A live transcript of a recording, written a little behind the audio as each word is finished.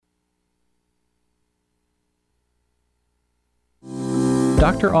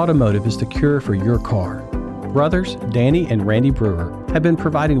Dr. Automotive is the cure for your car. Brothers Danny and Randy Brewer have been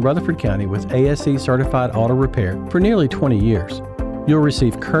providing Rutherford County with ASE certified auto repair for nearly 20 years. You'll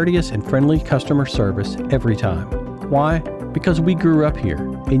receive courteous and friendly customer service every time. Why? Because we grew up here,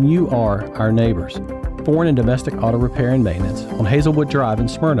 and you are our neighbors. Foreign and domestic auto repair and maintenance on Hazelwood Drive in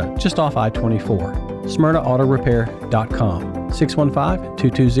Smyrna, just off I-24. SmyrnaAutorepair.com,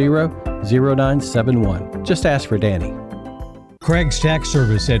 615-220-0971. Just ask for Danny. Craig's Tax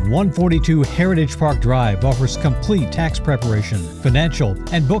Service at 142 Heritage Park Drive offers complete tax preparation, financial,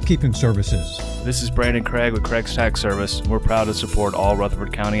 and bookkeeping services. This is Brandon Craig with Craig's Tax Service. We're proud to support all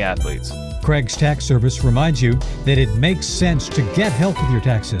Rutherford County athletes. Craig's Tax Service reminds you that it makes sense to get help with your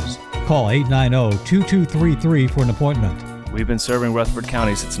taxes. Call 890-2233 for an appointment. We've been serving Rutherford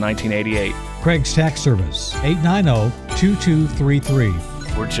County since 1988. Craig's Tax Service,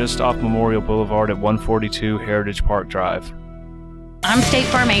 890-2233. We're just off Memorial Boulevard at 142 Heritage Park Drive. I'm State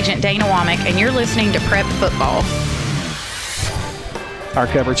Farm Agent Dana Womack, and you're listening to Prep Football. Our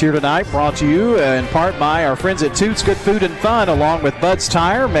coverage here tonight brought to you in part by our friends at Toots Good Food and Fun, along with Bud's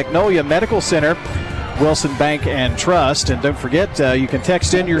Tire, Magnolia Medical Center, Wilson Bank and Trust. And don't forget, you can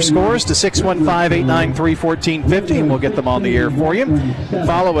text in your scores to 615-893-1450, and we'll get them on the air for you.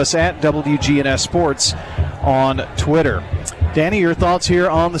 Follow us at WGNS Sports on Twitter. Danny, your thoughts here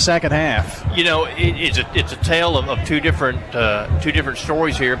on the second half? You know, it's a tale of two different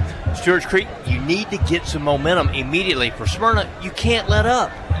stories here. Stewart's Creek, you need to get some momentum immediately. For Smyrna, you can't let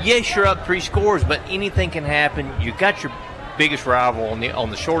up. Yes, you're up 3 scores, but anything can happen. You got your biggest rival on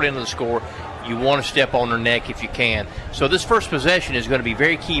the short end of the score. You want to step on their neck if you can. So this first possession is going to be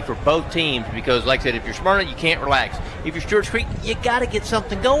very key for both teams because, like I said, if you're Smyrna, you can't relax. If you're Stewart's Creek, you got to get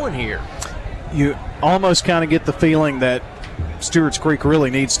something going here. You almost kind of get the feeling that Stewart's Creek really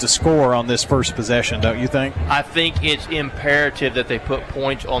needs to score on this first possession, don't you think? I think it's imperative that they put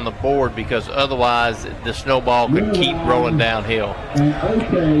points on the board because otherwise the snowball could keep rolling downhill.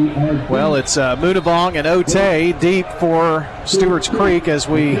 Well, it's Munavong and Otay deep for Stewart's Creek as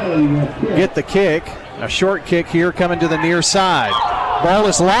we get the kick. A short kick here coming to the near side. Ball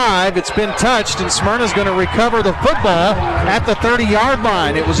is live. It's been touched, and Smyrna's going to recover the football at the 30-yard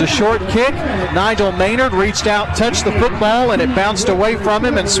line. It was a short kick. Nigel Maynard reached out, touched the football, and it bounced away from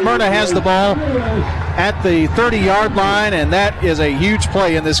him, and Smyrna has the ball at the 30-yard line, and that is a huge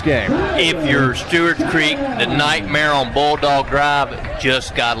play in this game. If you're Stewart's Creek, the nightmare on Bulldog Drive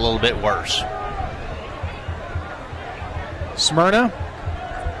just got a little bit worse. Smyrna,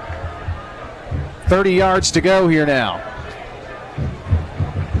 30 yards to go here now.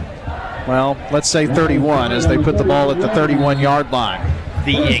 Well, let's say 31 as they put the ball at the 31-yard line.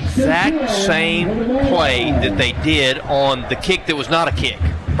 The exact same play that they did on the kick that was not a kick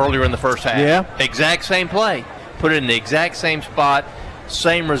earlier in the first half. Yeah. Exact same play. Put it in the exact same spot,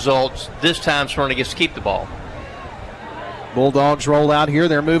 same results. This time Smyrna gets to keep the ball. Bulldogs roll out here.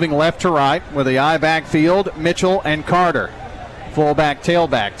 They're moving left to right with the I backfield, Mitchell and Carter. Fullback,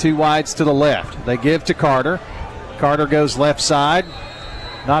 tailback, 2 wides to the left. They give to Carter. Carter goes left side.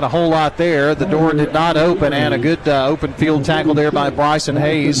 Not a whole lot there. The door did not open, and a good open field tackle there by Bryson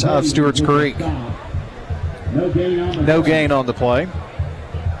Hayes of Stewart's Creek. No gain on the play.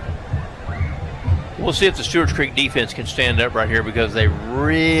 We'll see if the Stewart's Creek defense can stand up right here because they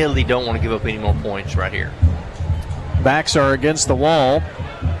really don't want to give up any more points right here. Backs are against the wall.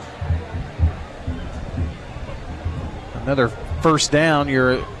 Another first down.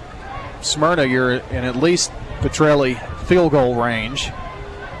 You're Smyrna, you're in at least Petrelli field goal range.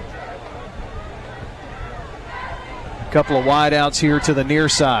 Couple of wideouts here to the near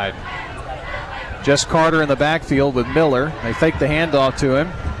side. Just Carter in the backfield with Miller. They fake the handoff to him.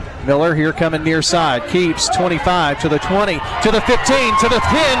 Miller here coming near side. Keeps 25 to the 20, to the 15, to the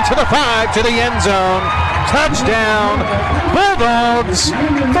 10, to the 5, to the end zone. Touchdown, Bulldogs.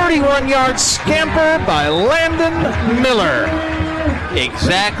 31-yard scamper by Landon Miller.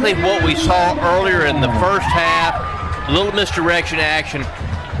 Exactly what we saw earlier in the first half. Little misdirection action.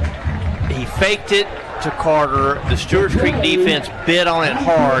 He faked it to Carter. The Stewart's Creek defense bit on it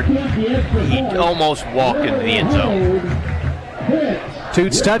hard. He almost walked into the end zone.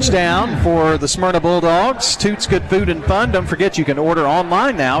 Toots touchdown for the Smyrna Bulldogs. Toots Good Food and Fun. Don't forget you can order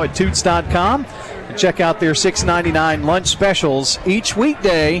online now at toots.com and check out their $6.99 lunch specials each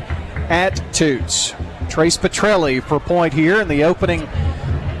weekday at Toots. Trace Petrelli for point here in the opening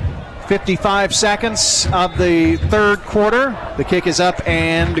 55 seconds of the third quarter. The kick is up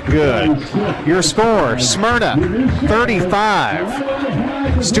and good. Your score, Smyrna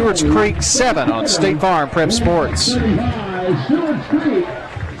 35, Stewart's Creek 7 on State Farm Prep Sports.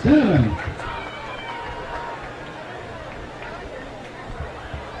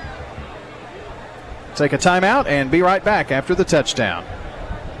 take a timeout and be right back after the touchdown.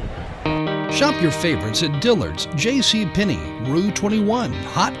 Shop your favorites at Dillard's, JCPenney, Rue 21,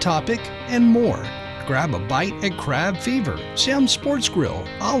 Hot Topic, and more. Grab a bite at Crab Fever, Sam's Sports Grill,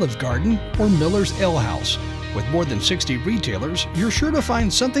 Olive Garden, or Miller's Ale House. With more than 60 retailers, you're sure to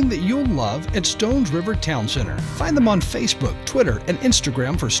find something that you'll love at Stones River Town Center. Find them on Facebook, Twitter, and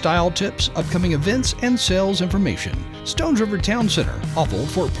Instagram for style tips, upcoming events, and sales information. Stones River Town Center, off Old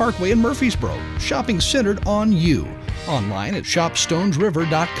Fort Parkway in Murfreesboro. Shopping centered on you. Online at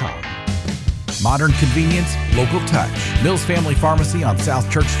shopstonesriver.com. Modern convenience, local touch. Mills Family Pharmacy on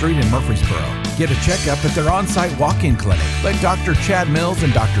South Church Street in Murfreesboro. Get a checkup at their on-site walk-in clinic. Let Dr. Chad Mills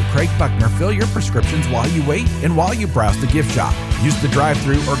and Dr. Craig Buckner fill your prescriptions while you wait and while you browse the gift shop. Use the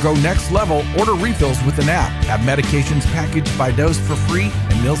drive-thru or go next level, order refills with an app. Have medications packaged by dose for free,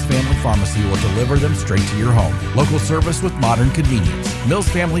 and Mills Family Pharmacy will deliver them straight to your home. Local service with modern convenience. Mills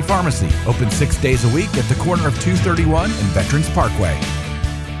Family Pharmacy, open 6 days a week at the corner of 231 and Veterans Parkway.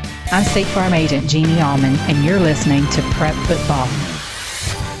 I'm State Farm Agent Jeannie Allman, and you're listening to Prep Football.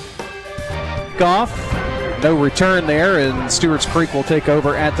 Off, no return there, and Stewart's Creek will take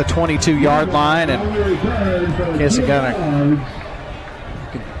over at the 22-yard line. And I guess it kind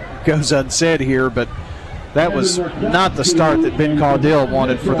of goes unsaid here, but that was not the start that Ben Caudill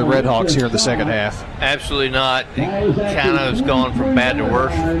wanted for the Redhawks here in the second half. Absolutely not. It kind of has gone from bad to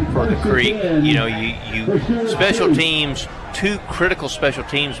worse for the Creek. You know, you special teams. 2 critical special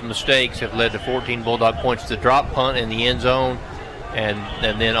teams mistakes have led to 14 Bulldog points. The drop punt in the end zone, and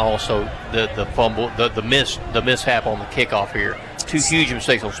then also the fumble, the mishap on the kickoff here. 2 huge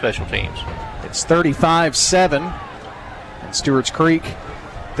mistakes on special teams. It's 35-7, and Stewart's Creek,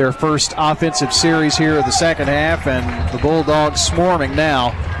 their first offensive series here of the second half, and the Bulldogs swarming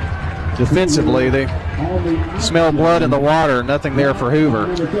now defensively. They smell blood in the water. Nothing there for Hoover.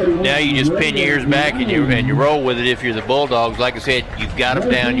 Now you just pin your ears back and you roll with it. If you're the Bulldogs, like I said, you've got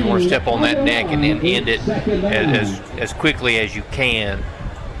them down. You want to step on that neck and then end it as quickly as you can.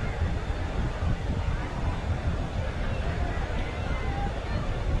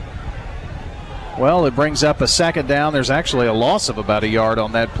 Well, it brings up a second down. There's actually a loss of about a yard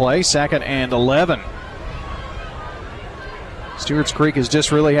on that play. 2nd and 11. Stewart's Creek has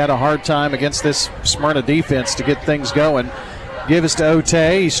just really had a hard time against this Smyrna defense to get things going. Give us to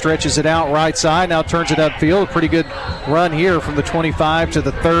Otey. He stretches it out right side, now turns it upfield. Pretty good run here from the 25 to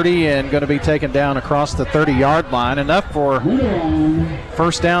the 30, and going to be taken down across the 30-yard line. Enough for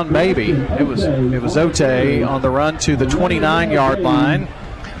first down, maybe. It was Otey on the run to the 29-yard line.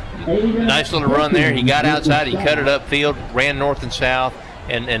 Nice little run there. He got outside, he cut it upfield, ran north and south,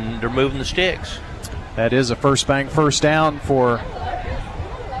 and they're moving the sticks. That is a first down for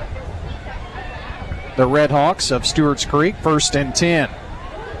the Redhawks of Stewart's Creek. 1st and 10.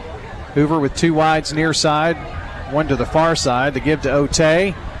 Hoover with 2 wides near side, 1 to the far side. The give to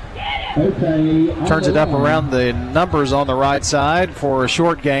Otey. Turns it up around the numbers on the right side for a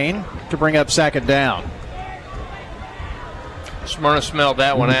short gain to bring up 2nd down. Smyrna smelled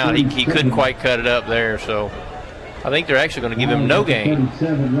that one out. He couldn't quite cut it up there, so I think they're actually going to give him no gain.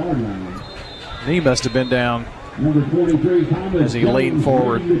 He must have been down as he leaned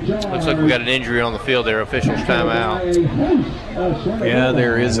forward. Looks like we got an injury on the field there. Officials timeout. Yeah,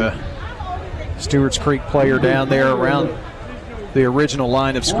 there is a Stewart's Creek player down there around the original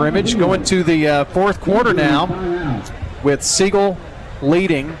line of scrimmage. Going to the fourth quarter now with Siegel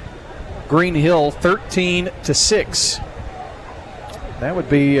leading Green Hill 13-6. That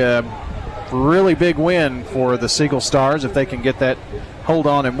would be a really big win for the Siegel Stars if they can get that, hold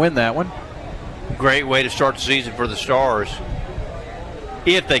on and win that one. Great way to start the season for the Stars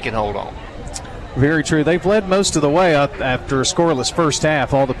if they can hold on. Very true. They've led most of the way up after a scoreless first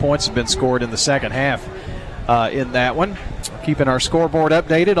half. All the points have been scored in the second half in that one. Keeping our scoreboard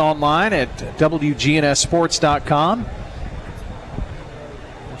updated online at WGNSSports.com.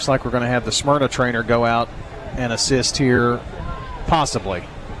 Looks like we're going to have the Smyrna trainer go out and assist here, possibly.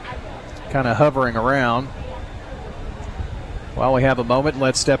 Kind of hovering around. While we have a moment,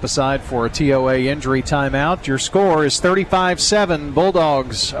 let's step aside for a TOA injury timeout. Your score is 35-7,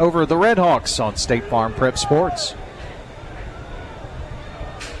 Bulldogs over the Redhawks on State Farm Prep Sports.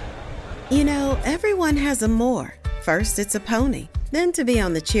 You know, everyone has a more. First, it's a pony. Then to be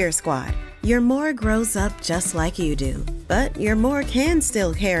on the cheer squad. Your more grows up just like you do. But your more can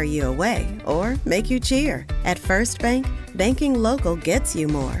still carry you away or make you cheer. At First Bank, banking local gets you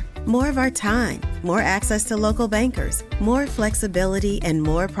more. More of our time, more access to local bankers, more flexibility, and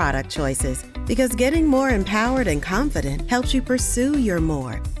more product choices. Because getting more empowered and confident helps you pursue your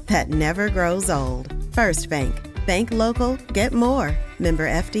more. That never grows old. First Bank. Bank local, get more. Member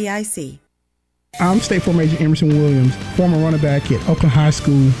FDIC. I'm State Farm Agent Emerson Williams, former running back at Oakland High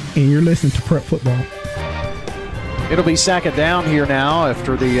School, and you're listening to Prep Football. It'll be second down here now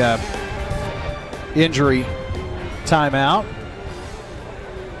after the injury timeout.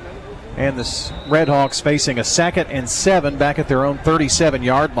 And the Redhawks facing a 2nd and 7 back at their own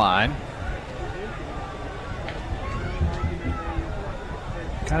 37-yard line.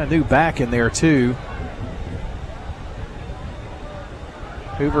 Kind of new back in there, too.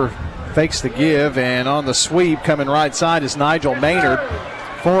 Hoover fakes the give, and on the sweep coming right side is Nigel Maynard.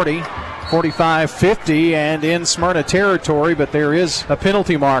 40, 45, 50, and in Smyrna territory, but there is a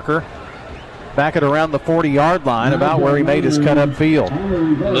penalty marker back at around the 40-yard line, about where he made his cut up field.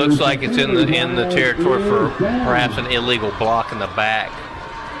 Looks like it's in the territory for perhaps an illegal block in the back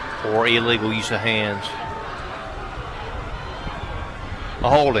or illegal use of hands. A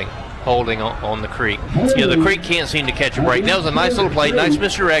holding on the Creek. Yeah, the Creek can't seem to catch a break. That was a nice little play, nice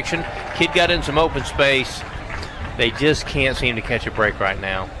misdirection. Kid got in some open space. They just can't seem to catch a break right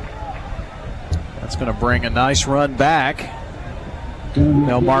now. That's going to bring a nice run back.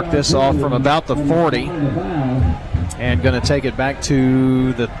 They'll mark this off from about the 40 and going to take it back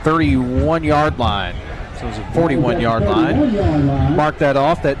to the 31-yard line. So it's a 41-yard line. Mark that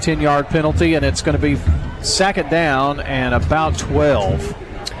off, that 10-yard penalty, and it's going to be second down and about 12.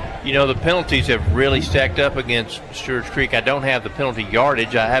 You know, the penalties have really stacked up against Stewart's Creek. I don't have the penalty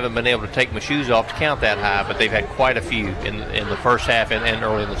yardage. I haven't been able to take my shoes off to count that high, but they've had quite a few in the first half and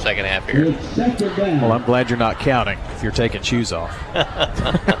early in the second half here. Well, I'm glad you're not counting if you're taking shoes off.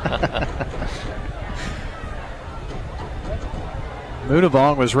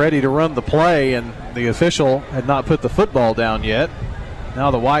 Munavong was ready to run the play, and the official had not put the football down yet. Now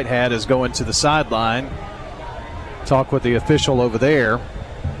the white hat is going to the sideline. Talk with the official over there.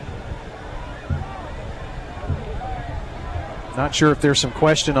 Not sure if there's some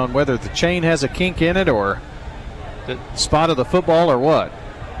question on whether the chain has a kink in it or the spot of the football or what.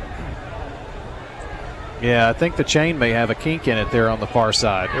 Yeah, I think the chain may have a kink in it there on the far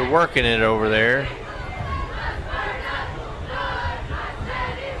side. They're working it over there.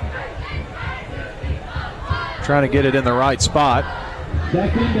 Trying to get it in the right spot.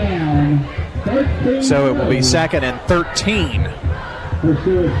 Second down. 13. So it will be 2nd and 13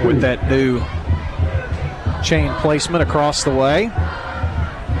 with that new chain placement across the way.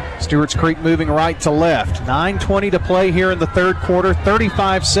 Stewart's Creek moving right to left. 9:20 to play here in the third quarter.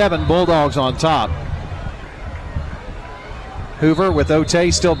 35-7, Bulldogs on top. Hoover with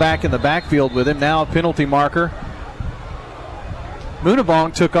Otey still back in the backfield with him. Now a penalty marker.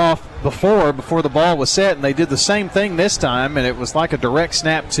 Munavong took off before the ball was set, and they did the same thing this time, and it was like a direct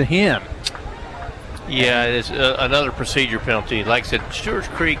snap to him. Yeah, it's another procedure penalty. Like I said, Stewart's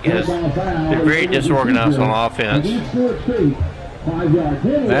Creek has been very disorganized on offense.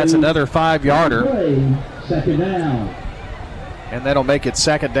 That's another 5-yarder. Second down. And that'll make it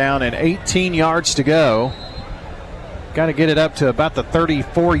second down and 18 yards to go. Got to get it up to about the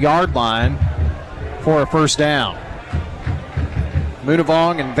 34-yard line for a first down.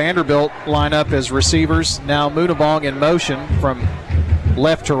 Munavong and Vanderbilt line up as receivers. Now Munavong in motion from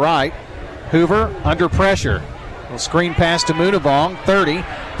left to right. Hoover under pressure. A screen pass to Munavong. 30,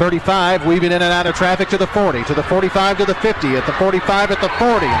 35, weaving in and out of traffic to the 40, to the 45, to the 50, at the 45, at the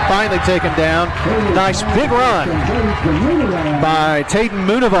 40, and finally taken down. Nice big run by Tayden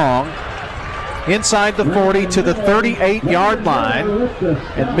Munavong inside the 40 to the 38-yard line.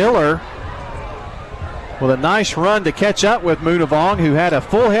 And Miller with a nice run to catch up with Munavong, who had a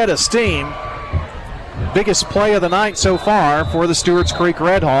full head of steam. Biggest play of the night so far for the Stewart's Creek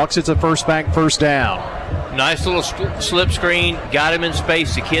Redhawks. It's a first down. Nice little slip screen, got him in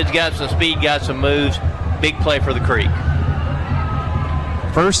space. The kid's got some speed, got some moves. Big play for the Creek.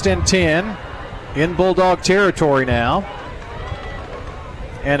 1st and 10 in Bulldog territory now.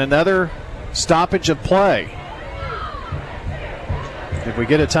 And another stoppage of play. Did we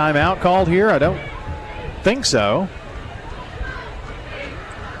get a timeout called here? I don't think so.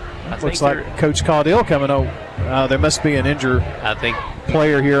 Looks like Coach Caudill coming over. There must be an injured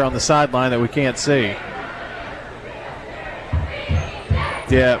player here on the sideline that we can't see.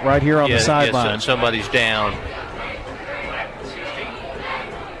 Yeah, right here on the sideline. Yes, somebody's down.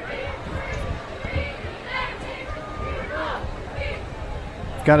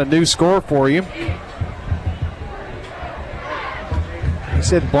 Got a new score for you. He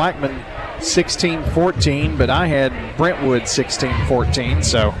said Blackman 16-14, but I had Brentwood 16-14,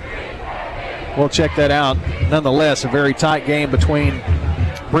 so we'll check that out. Nonetheless, a very tight game between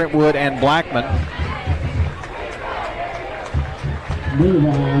Brentwood and Blackman.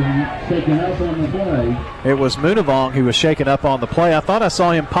 Munavong shaken up on the play. It was Munavong who was shaken up on the play. I thought I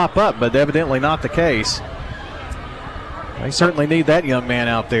saw him pop up, but evidently not the case. They certainly need that young man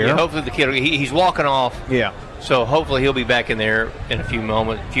out there. Yeah, hopefully the kid, he's walking off. Yeah. So hopefully he'll be back in there in a few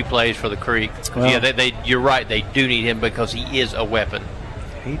plays for the Creek. Well, yeah, you're right. They do need him because he is a weapon.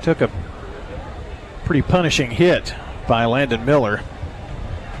 He took a pretty punishing hit by Landon Miller.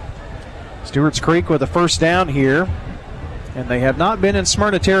 Stewart's Creek with a first down here, and they have not been in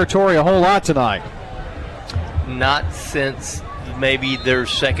Smyrna territory a whole lot tonight. Not since maybe their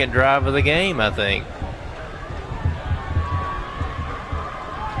second drive of the game, I think.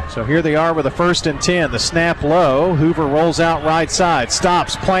 So here they are with a 1st and 10. The snap low. Hoover rolls out right side.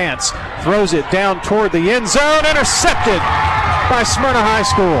 Stops, plants, throws it down toward the end zone. Intercepted by Smyrna High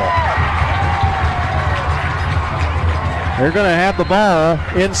School. They're going to have the ball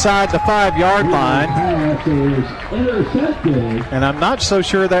inside the 5-yard line. And I'm not so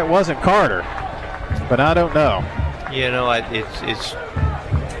sure that wasn't Carter, but I don't know. You know, it's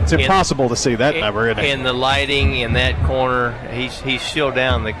impossible to see that number, isn't it? In the lighting in that corner, he's still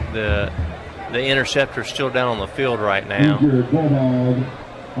down. The interceptor's still down on the field right now.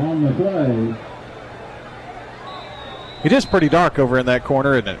 On the play. It is pretty dark over in that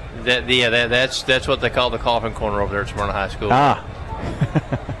corner, isn't it? That's what they call the coffin corner over there at Smyrna High School. Ah,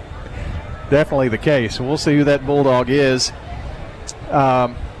 definitely the case. We'll see who that Bulldog is.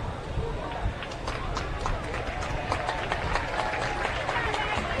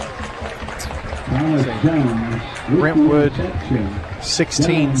 Brentwood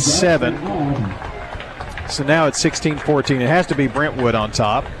 16-7. So now it's 16-14. It has to be Brentwood on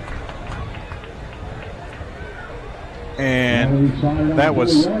top. And that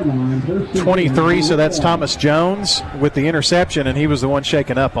was 23, so that's Thomas Jones with the interception, and he was the one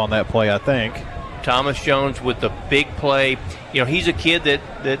shaken up on that play, I think. Thomas Jones with the big play. You know, he's a kid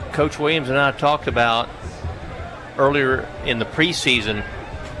that Coach Williams and I talked about earlier in the preseason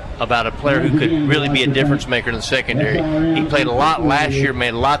about a player who could really be a difference maker in the secondary. He played a lot last year,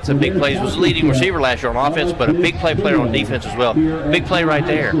 made lots of big plays, was a leading receiver last year on offense, but a big play player on defense as well. Big play right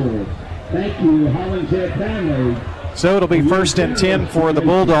there. Thank you, Hollingshead family. So it'll be 1st and 10 for the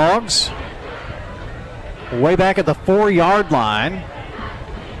Bulldogs. Way back at the 4-yard line.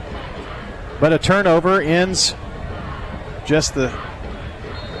 But a turnover ends just the,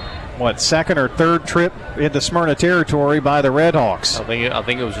 second or third trip into Smyrna territory by the Redhawks. I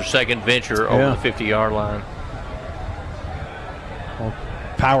think it was their second venture over the 50-yard line.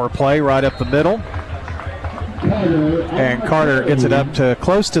 Power play right up the middle. And Carter gets it up to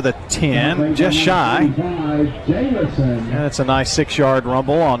close to the 10, just shy. And it's a nice 6-yard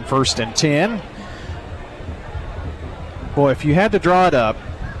rumble on 1st and 10. Boy, if you had to draw it up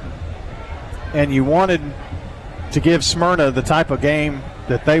and you wanted to give Smyrna the type of game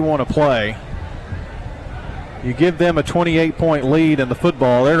that they want to play, you give them a 28-point lead in the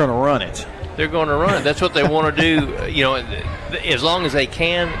football, they're going to run it. They're going to run it. That's what they want to do. You know, as long as they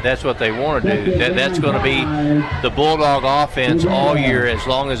can, that's what they want to do. That's going to be the Bulldog offense all year. As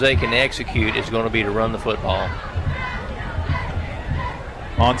long as they can execute, it's going to be to run the football.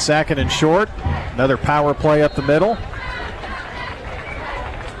 On 2nd and short, another power play up the middle.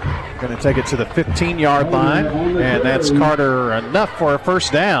 Going to take it to the 15-yard line, and that's Carter enough for a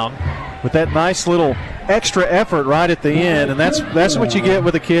first down with that nice little extra effort right at the end, and that's what you get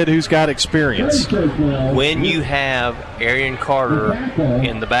with a kid who's got experience. When you have Arian Carter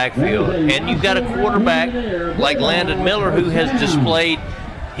in the backfield, and you've got a quarterback like Landon Miller who has displayed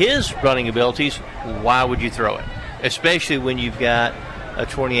his running abilities, why would you throw it? Especially when you've got a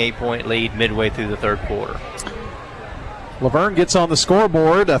 28-point lead midway through the third quarter. Laverne gets on the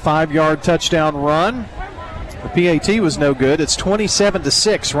scoreboard, a 5-yard touchdown run. The PAT was no good. It's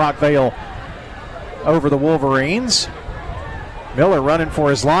 27-6, Rockvale over the Wolverines. Miller running for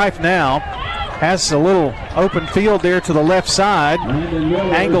his life now. Has a little open field there to the left side.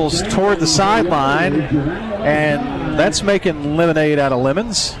 Angles toward the sideline. And that's making lemonade out of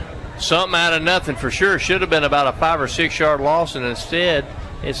lemons. Something out of nothing for sure. Should have been about a 5 or 6 yard loss, and instead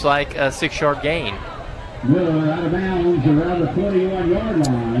it's like a 6-yard gain. Miller out of bounds around the 21-yard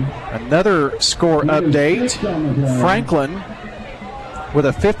line. Another score update. Franklin with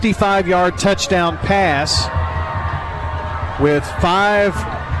a 55-yard touchdown pass with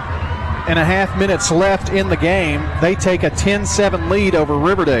 5.5 minutes left in the game. They take a 10-7 lead over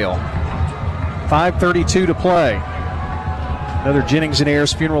Riverdale. 5:32 to play. Another Jennings and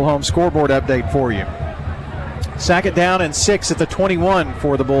Ayers Funeral Home scoreboard update for you. 2nd down and 6 at the 21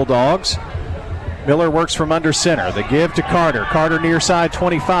 for the Bulldogs. Miller works from under center. The give to Carter. Carter near side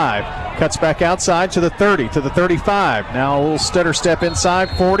 25. Cuts back outside to the 30, to the 35. Now a little stutter step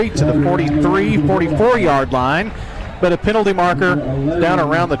inside, 40 to the 43, 44-yard line. But a penalty marker down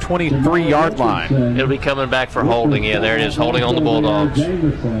around the 23-yard line. It'll be coming back for holding. Yeah, there it is, holding on the Bulldogs.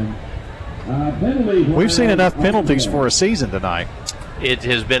 We've seen enough penalties for a season tonight. It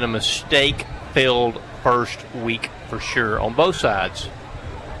has been a mistake-filled first week for sure on both sides.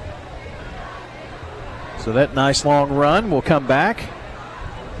 So that nice long run will come back.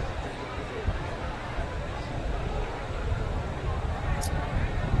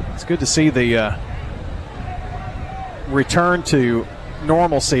 It's good to see the return to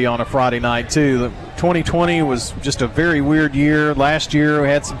normalcy on a Friday night, too. 2020 was just a very weird year. Last year we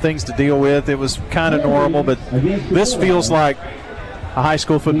had some things to deal with. It was kind of normal, but this feels like a high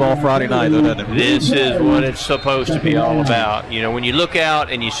school football Friday night, though, doesn't it? This is what it's supposed to be all about. You know, when you look out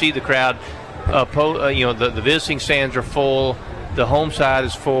and you see the crowd, the visiting stands are full, the home side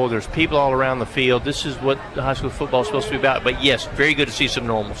is full, there's people all around the field. This is what the high school football is supposed to be about. But, yes, very good to see some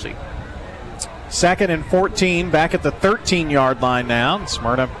normalcy. 2nd and 14, back at the 13-yard line now.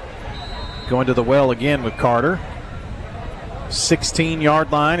 Smyrna going to the well again with Carter.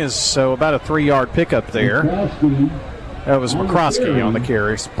 16-yard line is so about a 3-yard pickup there. That was McCroskey on the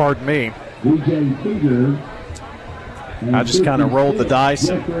carries. Pardon me. I just kind of rolled the dice.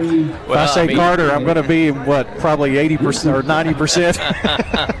 If I say Carter, I'm going to be, probably 80% or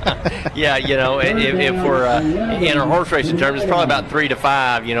 90%? Yeah, if we're in our horse racing terms, it's probably about 3 to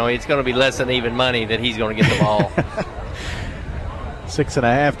 5. It's going to be less than even money that he's going to get the ball.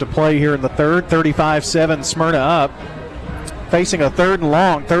 6.5 to play here in the third. 35-7, Smyrna up. Facing a 3rd and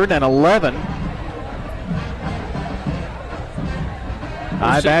long, 3rd and 11.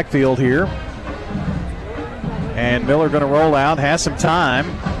 High backfield here. And Miller going to roll out, has some time.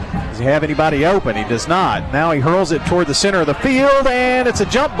 Does he have anybody open? He does not. Now he hurls it toward the center of the field, and it's a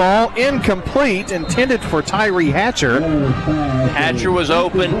jump ball, incomplete, intended for Tyree Hatcher. Hatcher was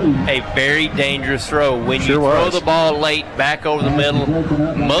open, a very dangerous throw. When you throw the ball late back over the middle,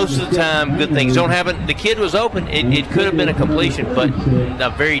 most of the time good things don't happen. The kid was open. It could have been a completion, but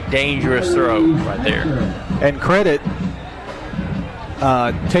a very dangerous throw right there. And credit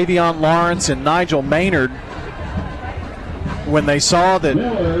Tavion Lawrence and Nigel Maynard. When they saw that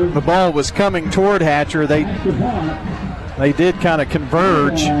the ball was coming toward Hatcher, they did kind of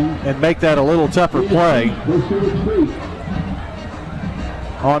converge and make that a little tougher play.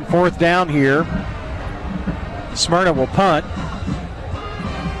 On 4th down here, Smyrna will punt.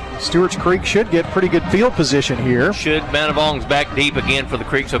 Stewart's Creek should get pretty good field position here. Manavong's back deep again for the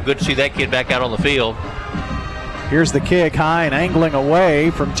Creek, so good to see that kid back out on the field. Here's the kick, high and angling away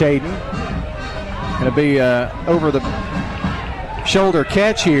from Taden. Going to be over the shoulder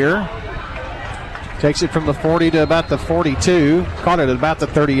catch here. Takes it from the 40 to about the 42. Caught it at about the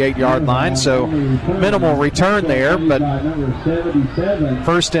 38-yard line, so minimal return there, but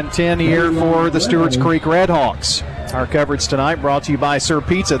 1st and 10 here for the Stewart's Creek Redhawks. Our coverage tonight brought to you by Sir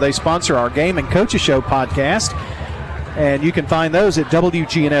Pizza. They sponsor our Game and Coaches Show podcast, and you can find those at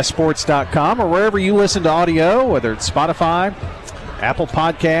WGNSSports.com or wherever you listen to audio, whether it's Spotify, Apple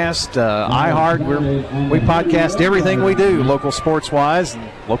Podcast, iHeart. We podcast everything we do, local sports-wise, and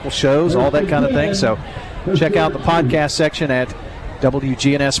local shows, all that kind of thing. So check out the podcast section at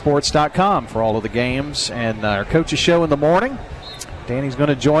WGNSSports.com for all of the games and our coaches show in the morning. Danny's going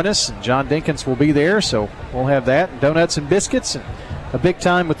to join us, and John Dinkins will be there, so we'll have that, and donuts and biscuits, and a big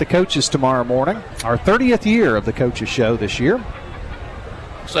time with the coaches tomorrow morning. Our 30th year of the coaches show this year.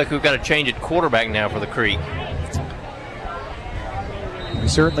 Looks like we've got a change at quarterback now for the Creek. We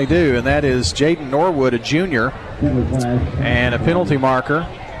certainly do, and that is Jaden Norwood, a junior, and a penalty marker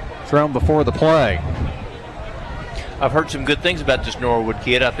thrown before the play. I've heard some good things about this Norwood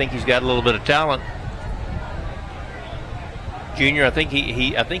kid. I think he's got a little bit of talent. Junior, I think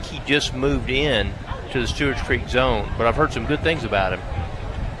he just moved in to the Stewart's Creek zone, but I've heard some good things about him.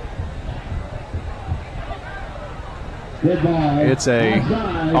 It's a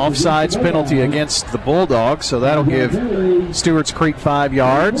offsides penalty against the Bulldogs, so that'll give Stewart's Creek 5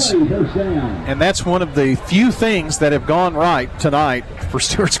 yards. And that's one of the few things that have gone right tonight for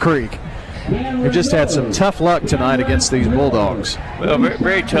Stewart's Creek. They've just had some tough luck tonight against these Bulldogs. Well, very,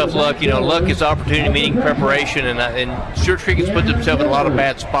 very tough luck. Luck is opportunity meeting preparation, and Stewart's Creek has put themselves in a lot of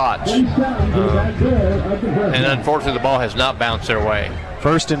bad spots. And unfortunately, the ball has not bounced their way.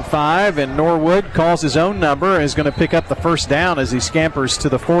 1st and 5, and Norwood calls his own number and is going to pick up the first down as he scampers to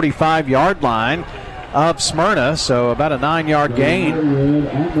the 45-yard line of Smyrna. So about a 9-yard gain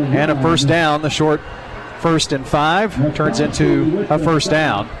and a first down. The short 1st and 5 turns into a first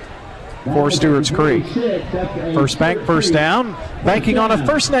down. for Stewart's Creek. First Bank first down, banking on a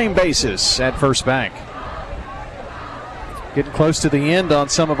first name basis at First Bank. Getting close to the end on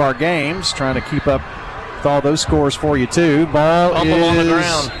some of our games, trying to keep up with all those scores for you too. Ball Fumble is on the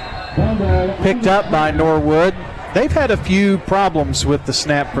ground. Picked up by Norwood. They've had a few problems with the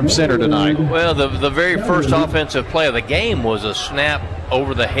snap from center tonight. Well, the very first offensive play of the game was a snap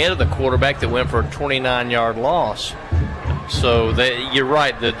over the head of the quarterback that went for a 29-yard loss. So you're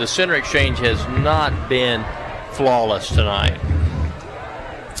right, the center exchange has not been flawless tonight.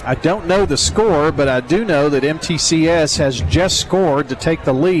 I don't know the score, but I do know that MTCS has just scored to take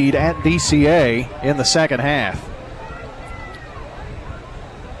the lead at DCA in the second half.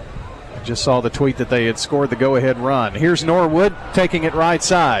 I just saw the tweet that they had scored the go-ahead run. Here's Norwood taking it right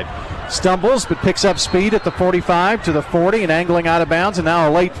side. Stumbles, but picks up speed at the 45 to the 40 and angling out of bounds, and now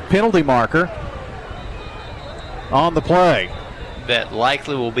a late penalty marker on the play. That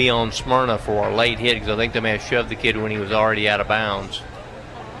likely will be on Smyrna for a late hit, because I think they may have shoved the kid when he was already out of bounds.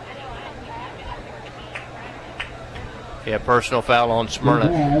 Yeah, personal foul on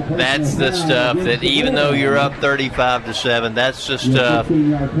Smyrna. That's the stuff that, even though you're up 35-7, that's the stuff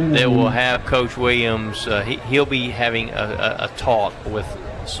that will have Coach Williams. He'll be having a talk with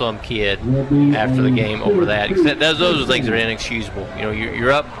some kid after the game over that. Those are things that are inexcusable. You know,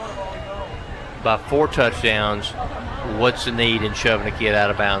 you're up by 4 touchdowns. What's the need in shoving a kid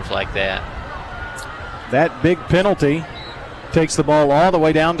out of bounds like that? That big penalty takes the ball all the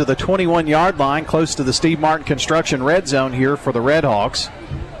way down to the 21-yard line, close to the Steve Martin Construction red zone here for the Redhawks.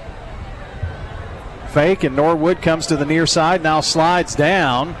 Fake, and Norwood comes to the near side, now slides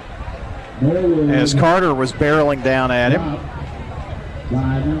down as Carter was barreling down at him.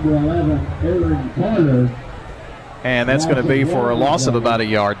 Number 11, Aaron Carter. And that's going to be for a loss of about a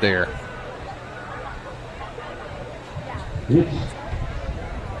yard there. You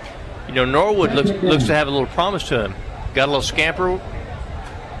know, Norwood looks to have a little promise to him. Got a little scamper, a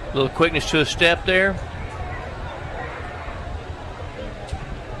little quickness to his step there.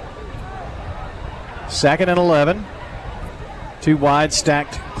 Second and 11. 2 wide,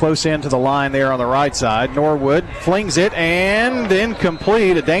 stacked close in to the line there on the right side. Norwood flings it and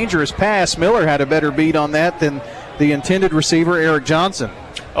incomplete. A dangerous pass. Miller had a better beat on that than the intended receiver, Eric Johnson.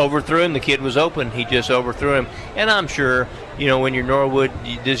 Overthrew him. The kid was open. He just overthrew him. And I'm sure, you know, when you're Norwood,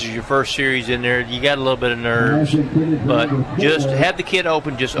 this is your first series in there, you got a little bit of nerves. But just had the kid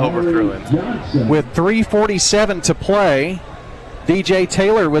open, just overthrew him. With 3:47 to play, DJ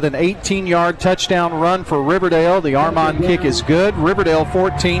Taylor with an 18-yard touchdown run for Riverdale. The Armand kick is good. Riverdale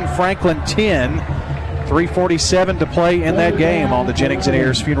 14, Franklin 10. 3:47 to play in that game on the Jennings and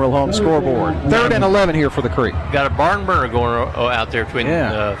Ayers Funeral Home scoreboard. 3rd and 11 here for the Creek. Got a barn burner going out there between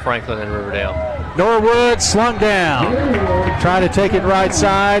Franklin and Riverdale. Norwood slung down. Trying to take it right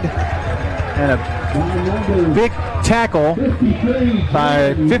side. And a big tackle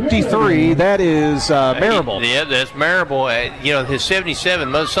by 53. That is Marable. Yeah, that's Marable. You know, his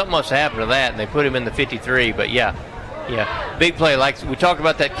 77, something must have happened to that, and they put him in the 53. But, yeah, big play. Like we talked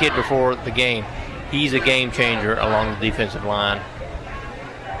about that kid before the game. He's a game changer along the defensive line.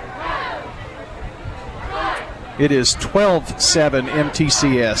 It is 12-7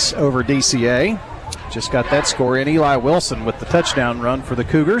 MTCS over DCA. Just got that score in. Eli Wilson with the touchdown run for the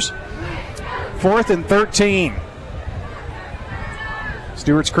Cougars. 4th and 13.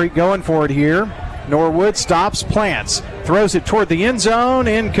 Stewart's Creek going for it here. Norwood stops, plants, throws it toward the end zone,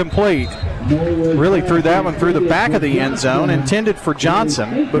 incomplete. Really threw that one through the back of the end zone, intended for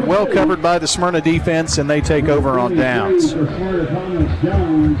Johnson, but well covered by the Smyrna defense, and they take over on downs.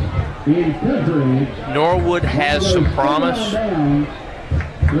 Norwood has some promise.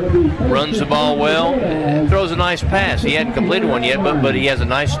 Runs the ball well, and throws a nice pass. He hadn't completed one yet, but he has a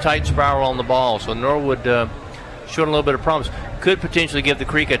nice tight spiral on the ball. So Norwood showing a little bit of promise. Could potentially give the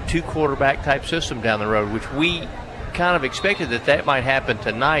Creek a 2-quarterback type system down the road, which we kind of expected that might happen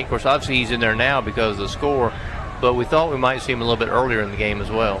tonight. Of course, obviously he's in there now because of the score, but we thought we might see him a little bit earlier in the game as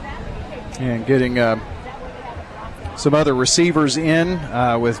well. And getting some other receivers in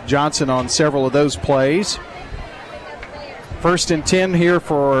with Johnson on several of those plays. 1st and 10 here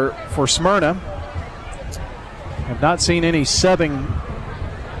for Smyrna. Have not seen any subbing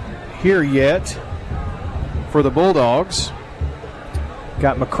here yet for the Bulldogs.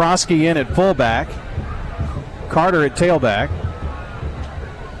 Got McCroskey in at fullback. Carter at tailback.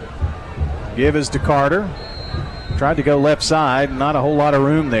 Give is to Carter. Tried to go left side. Not a whole lot of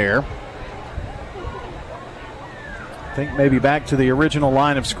room there. I think maybe back to the original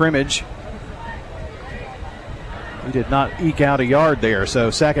line of scrimmage. He did not eke out a yard there, so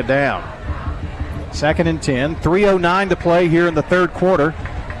 2nd down. 2nd and 10. 3:09 to play here in the 3rd quarter.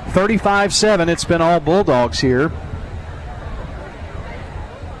 35-7, it's been all Bulldogs here.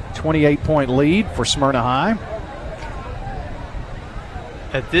 28-point lead for Smyrna High.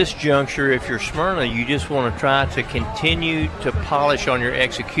 At this juncture, if you're Smyrna, you just want to try to continue to polish on your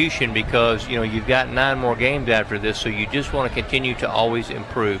execution because, you've got 9 more games after this, so you just want to continue to always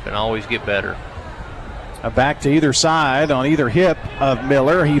improve and always get better. Back to either side on either hip of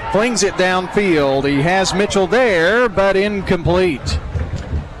Miller. He flings it downfield. He has Mitchell there, but incomplete.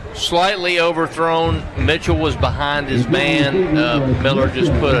 Slightly overthrown. Mitchell was behind his man. Miller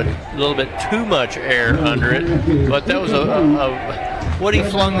just put a little bit too much air under it. But that was what he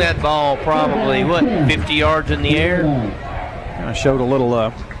flung that ball probably, 50 yards in the air? Kind of showed a little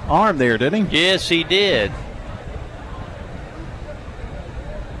arm there, didn't he? Yes, he did.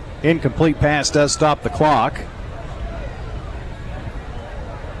 Incomplete pass does stop the clock.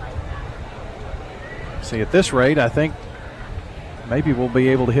 See, at this rate, I think maybe we'll be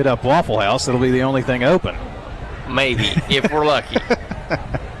able to hit up Waffle House. It'll be the only thing open. Maybe, if we're lucky.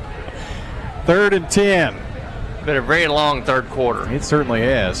 3rd and 10. Been a very long third quarter. It certainly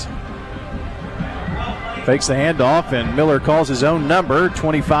has. Fakes the handoff, and Miller calls his own number,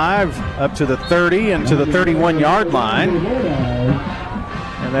 25, up to the 30 and to the 31-yard line.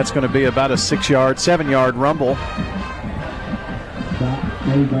 And that's going to be about a 7-yard rumble.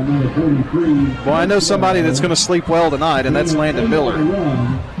 Well, I know somebody that's going to sleep well tonight, and that's Landon Miller.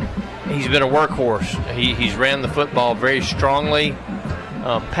 He's been a workhorse. He's ran the football very strongly.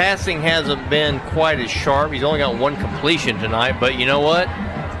 Passing hasn't been quite as sharp. He's only got 1 completion tonight, but you know what?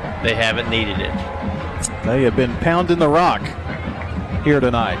 They haven't needed it. They have been pounding the rock here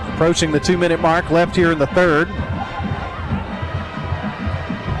tonight. Approaching the 2-minute mark left here in the third.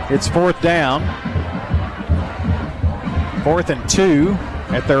 It's 4th down. 4th and 2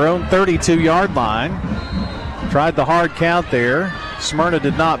 at their own 32-yard line. Tried the hard count there. Smyrna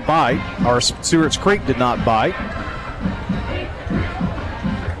did not bite, or Stewart's Creek did not bite.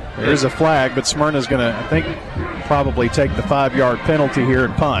 There's a flag, but Smyrna's going to, I think, probably take the 5-yard penalty here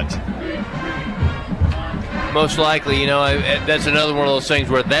and punt. Most likely, that's another one of those things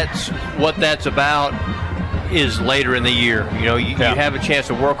where that's what that's about is later in the year. You have a chance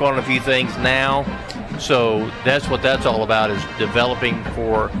to work on a few things now. So that's what that's all about, is developing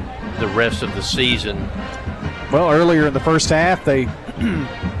for the rest of the season. Well, earlier in the first half, they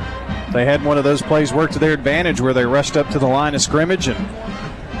had one of those plays work to their advantage where they rushed up to the line of scrimmage and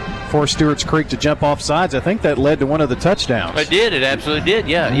forced Stewart's Creek to jump off sides. I think that led to one of the touchdowns. It did. It absolutely did.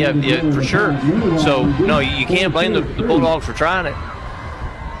 Yeah, for sure. So, no, you can't blame the Bulldogs for trying it.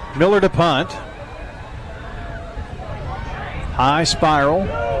 Miller to punt. High spiral.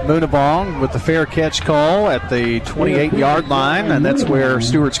 Moonabong with the fair catch call at the 28-yard line, and that's where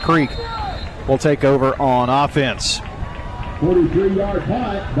Stewart's Creek will take over on offense. 43-yard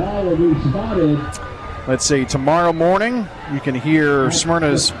punt. Ball will be spotted. Let's see, tomorrow morning you can hear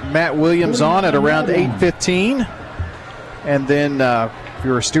Smyrna's Matt Williams on at around 8:15. And then if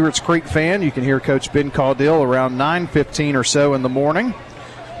you're a Stewart's Creek fan, you can hear Coach Ben Caudill around 9:15 or so in the morning.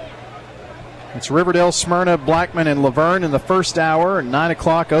 It's Riverdale, Smyrna, Blackman, and Laverne in the first hour, and 9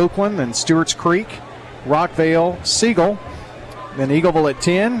 o'clock Oakland, and Stewart's Creek, Rockvale, Siegel. Then Eagleville at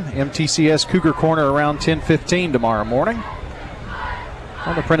 10, MTCS Cougar Corner around 10:15 tomorrow morning.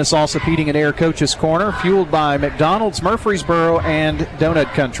 On the Prentice Allsup Heating and Air Coaches Corner, fueled by McDonald's, Murfreesboro, and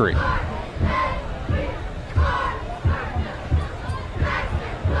Donut Country.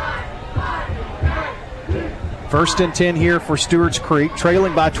 First and 10 here for Stewart's Creek,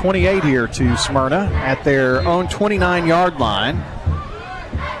 trailing by 28 here to Smyrna at their own 29-yard line.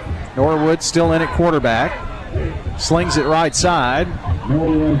 Norwood still in at quarterback. Slings it right side.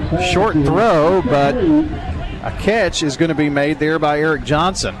 Short throw, but a catch is going to be made there by Eric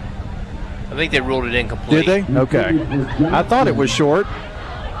Johnson. I think they ruled it incomplete. Did they? Okay. I thought it was short,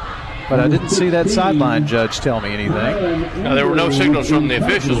 but I didn't see that sideline judge tell me anything. No, there were no signals from the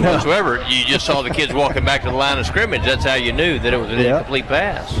officials whatsoever. You just saw the kids walking back to the line of scrimmage. That's how you knew that it was an incomplete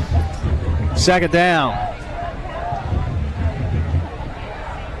pass. 2nd down.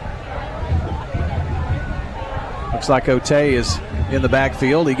 Looks like Otey is in the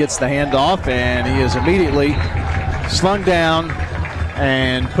backfield. He gets the handoff, and he is immediately slung down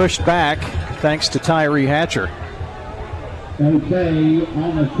and pushed back thanks to Tyree Hatcher. Otey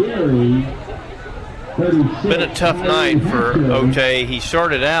on the carry. Been a tough night for Otey. He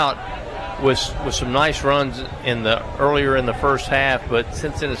started out with some nice runs earlier in the first half, but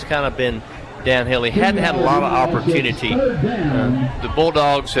since then it's kind of been downhill. He hadn't had a lot of opportunity. The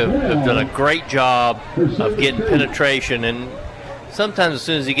Bulldogs have done a great job of getting penetration, and sometimes as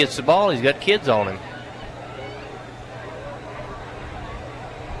soon as he gets the ball, he's got kids on him.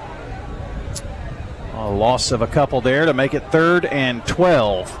 A loss of a couple there to make it 3rd and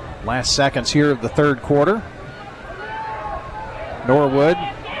 12. Last seconds here of the third quarter. Norwood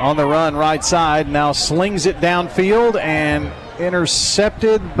on the run right side, now slings it downfield and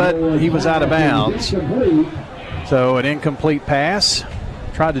intercepted, but he was out of bounds. So an incomplete pass.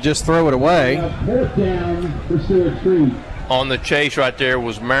 Tried to just throw it away. On the chase right there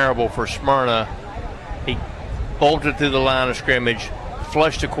was Marable for Smyrna. He bolted through the line of scrimmage,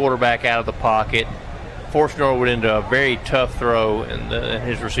 flushed the quarterback out of the pocket, forced Norwood into a very tough throw, and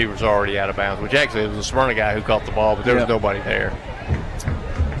his receiver's already out of bounds, which actually it was a Smyrna guy who caught the ball, but there was nobody there.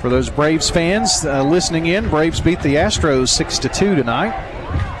 For those Braves fans listening in, Braves beat the Astros 6-2 tonight.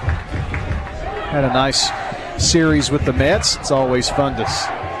 Had a nice series with the Mets. It's always fun to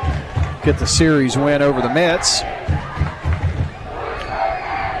get the series win over the Mets.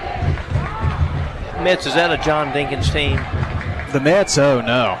 Mets, is that a John Dinkins team? The Mets? Oh,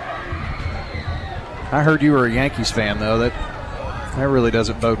 no. I heard you were a Yankees fan, though. That really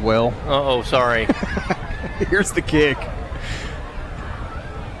doesn't bode well. Uh-oh, sorry. Here's the kick.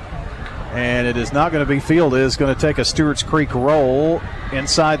 And it is not going to be fielded. It's going to take a Stewart's Creek roll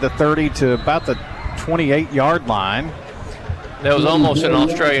inside the 30 to about the 28-yard line. That was almost an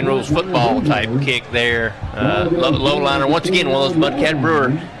Australian rules football type kick there. Low liner. Once again, one of those Mudcat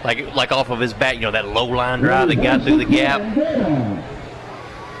Brewer, like off of his back, that low line drive that got through the gap.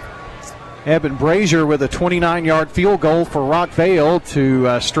 Eben Brazier with a 29-yard field goal for Rockvale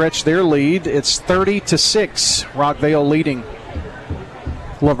to stretch their lead. It's 30-6. Rockvale leading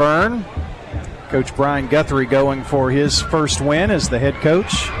Laverne. Coach Brian Guthrie going for his first win as the head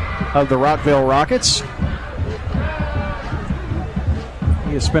coach of the Rockvale Rockets.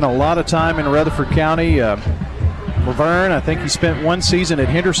 He has spent a lot of time in Rutherford County. Laverne, I think he spent one season at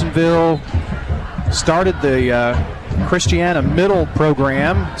Hendersonville, started the Christiana Middle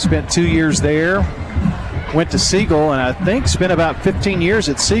program, spent 2 years there, went to Siegel, and I think spent about 15 years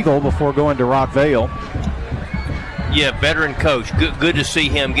at Siegel before going to Rockvale. Yeah, veteran coach. Good to see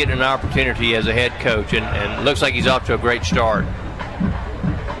him getting an opportunity as a head coach, and looks like he's off to a great start.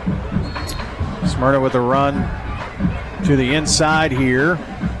 Smyrna with a run to the inside here,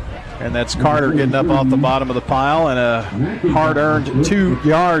 and that's Carter getting up off the bottom of the pile, and a hard-earned 2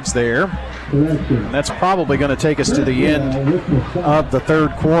 yards there. And that's probably going to take us to the end of the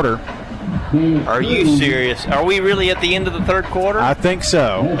third quarter. Are you serious? Are we really at the end of the third quarter? I think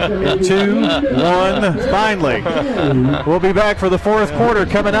so. 2-1, finally. We'll be back for the fourth quarter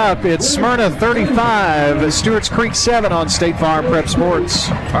coming up. It's Smyrna 35, Stewart's Creek 7 on State Farm Prep Sports.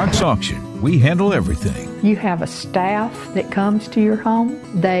 Parks Auction. We handle everything. You have a staff that comes to your home.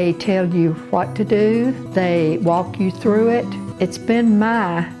 They tell you what to do. They walk you through it. It's been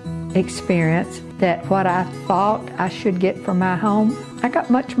my experience that what I thought I should get for my home, I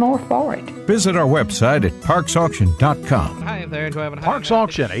got much more for it. Visit our website at parksauction.com. Hi there, Parks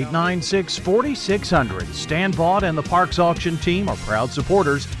Auction, 896-4600. Stan Vaught and the Parks Auction team are proud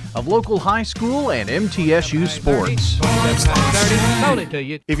supporters of local high school and MTSU sports.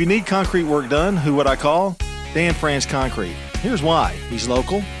 If you need concrete work done, who would I call? Dan Franz Concrete. Here's why. He's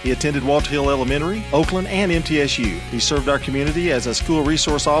local. He attended Walter Hill Elementary, Oakland, and MTSU. He served our community as a school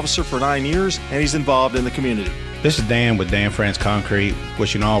resource officer for 9 years, and he's involved in the community. This is Dan with Dan Franz Concrete,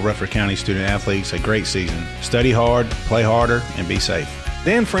 wishing all Rutherford County student athletes a great season. Study hard, play harder, and be safe.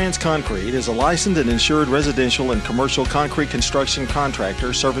 Dan Franz Concrete is a licensed and insured residential and commercial concrete construction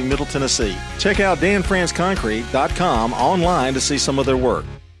contractor serving Middle Tennessee. Check out danfranzconcrete.com online to see some of their work.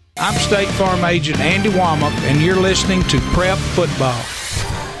 I'm State Farm Agent Andy Womack, and you're listening to Prep Football.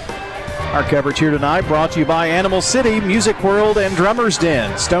 Our coverage here tonight brought to you by Animal City, Music World, and Drummers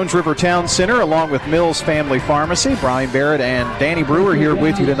Den. Stones River Town Center, along with Mills Family Pharmacy. Brian Barrett and Danny Brewer here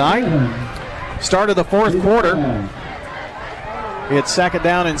with you tonight. Start of the fourth quarter. It's 2nd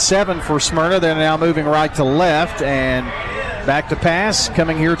down and 7 for Smyrna. They're now moving right to left, and back to pass,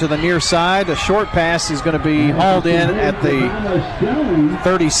 coming here to the near side. A short pass is going to be hauled in at the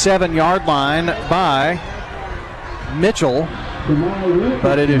 37-yard line by Mitchell,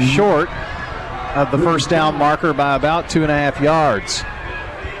 but it is short of the first down marker by about 2.5 yards.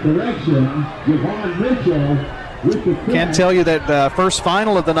 Can't tell you that first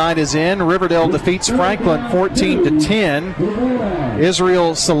final of the night is in. Riverdale defeats Franklin 14-10.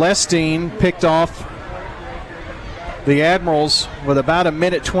 Israel Celestine picked off the Admirals with about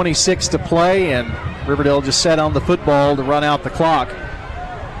 1:26 to play, and Riverdale just sat on the football to run out the clock.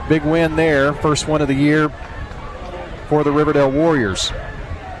 Big win there, first one of the year for the Riverdale Warriors.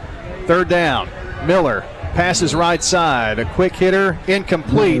 3rd down, Miller passes right side, a quick hitter,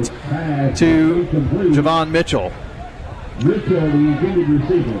 incomplete to Javon Mitchell.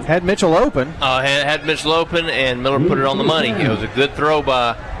 Had Mitchell open. Had Mitchell open, and Miller put it on the money. It was a good throw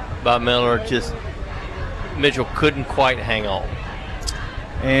by Miller. Just Mitchell couldn't quite hang on.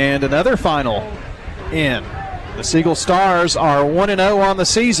 And another final in. The Siegel Stars are 1-0 on the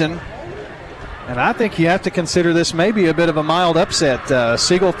season. And I think you have to consider this maybe a bit of a mild upset.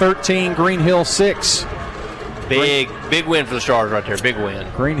 Siegel 13, Green Hill 6. Big win for the Stars right there. Big win.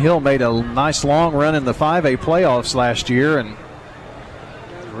 Green Hill made a nice long run in the 5A playoffs last year and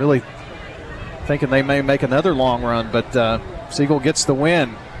really thinking they may make another long run, but Siegel gets the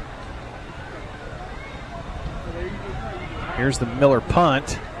win. Here's the Miller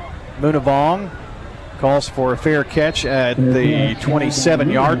punt. Munavong calls for a fair catch at the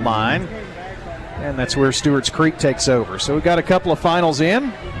 27-yard line. And that's where Stewart's Creek takes over. So we've got a couple of finals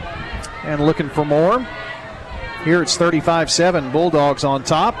in and looking for more. Here it's 35-7, Bulldogs on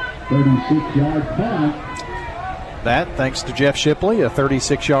top. 36-yard punt. That thanks to Jeff Shipley, a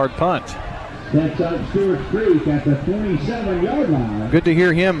 36-yard punt. That's up Stewart's Creek at the 27-yard line. Good to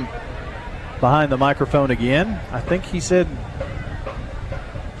hear him behind the microphone again. I think he said,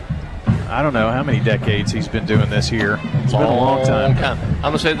 I don't know how many decades he's been doing this here. It's been a long time. I'm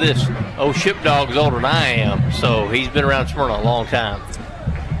going to say this. Shipdog's older than I am, so he's been around Smyrna a long time.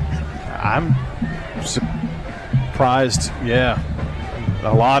 I'm surprised, a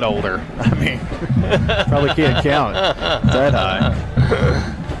lot older. I mean, probably can't count that high.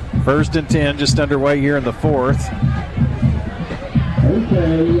 1st and 10, just underway here in the 4th.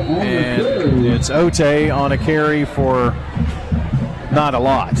 And it's Ote on a carry for not a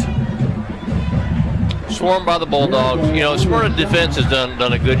lot. Swarmed by the Bulldogs. Smyrna defense has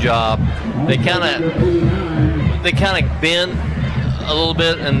done a good job. They kind of bend a little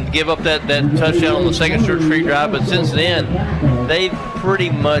bit and give up that touchdown on the second Stewart Creek drive, but since then they've pretty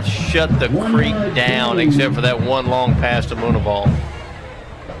much shut the Creek down except for that one long pass to Munavong.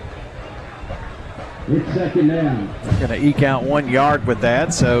 It's 2nd down. Going to eke out 1 yard with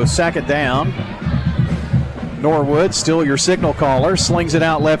that, so 2nd down. Norwood, still your signal caller, slings it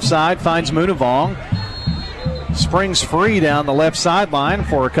out left side, finds Munavong. Springs free down the left sideline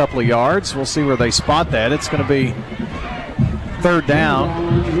for a couple of yards. We'll see where they spot that. It's going to be 3rd down.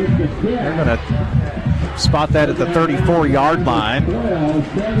 They're going to spot that at the 34-yard line.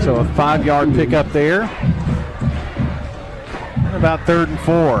 So a 5-yard pickup there. And about 3rd and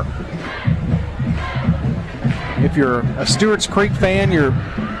 4. If you're a Stewart's Creek fan, you're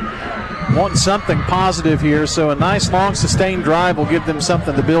wanting something positive here. So a nice long sustained drive will give them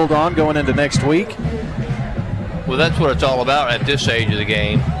something to build on going into next week. Well, that's what it's all about at this stage of the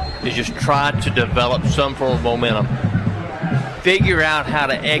game, is just try to develop some form of momentum. Figure out how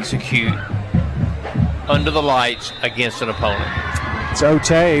to execute under the lights against an opponent. It's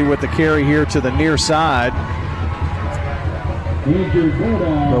Ote with the carry here to the near side.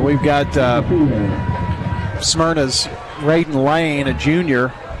 But we've got Smyrna's Raiden Lane, a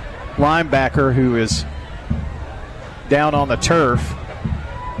junior linebacker who is down on the turf.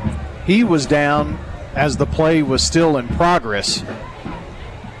 He was down as the play was still in progress.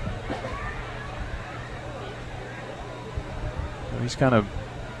 He's kind of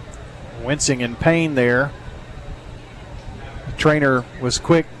wincing in pain there. The trainer was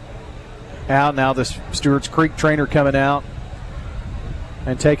quick out. Now the Stewart's Creek trainer coming out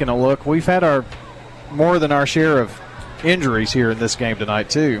and taking a look. We've had more than our share of injuries here in this game tonight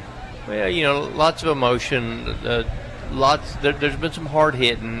too. Well, lots of emotion. There's been some hard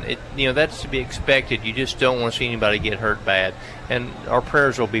hitting. That's to be expected. You just don't want to see anybody get hurt bad. And our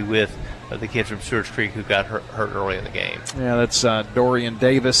prayers will be with the kids from Stewart's Creek who got hurt early in the game. Yeah, that's Dorian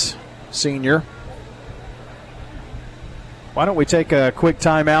Davis, senior. Why don't we take a quick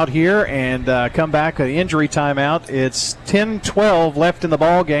timeout here and come back, an injury timeout. It's 10-12 left in the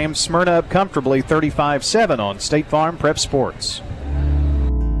ball game. Smyrna up comfortably 35-7 on State Farm Prep Sports.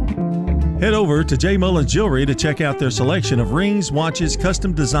 Head over to J. Mullins Jewelry to check out their selection of rings, watches,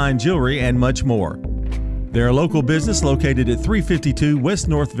 custom design jewelry, and much more. They're a local business located at 352 West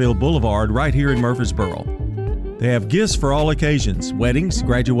Northville Boulevard right here in Murfreesboro. They have gifts for all occasions, weddings,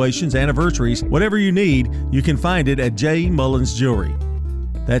 graduations, anniversaries, whatever you need, you can find it at J. Mullins Jewelry.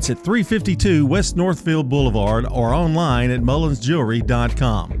 That's at 352 West Northville Boulevard or online at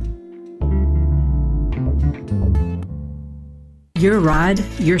mullinsjewelry.com. Your ride,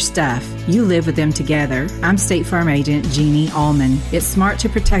 your stuff. You live with them together. I'm State Farm Agent Jeannie Allman. It's smart to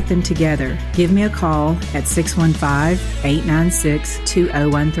protect them together. Give me a call at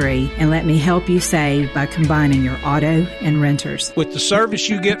 615-896-2013 and let me help you save by combining your auto and renters. With the service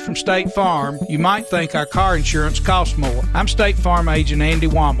you get from State Farm, you might think our car insurance costs more. I'm State Farm Agent Andy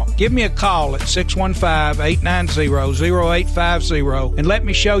Womack. Give me a call at 615-890-0850 and let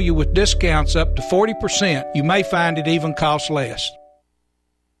me show you with discounts up to 40%. You may find it even costs less.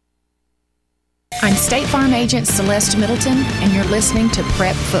 I'm State Farm Agent Celeste Middleton, and you're listening to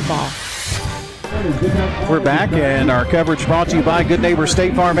Prep Football. We're back, and our coverage brought to you by Good Neighbor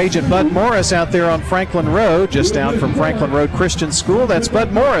State Farm Agent Bud Morris out there on Franklin Road, just down from Franklin Road Christian School. That's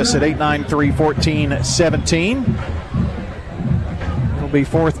Bud Morris at 893-1417. It'll be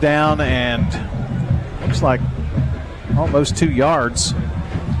 4th down and looks like almost 2 yards.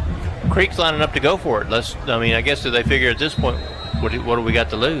 Creek's lining up to go for it. I guess they figure at this point, what do we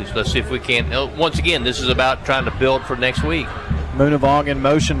got to lose? Let's see if we can. Once again, this is about trying to build for next week. Moonavong in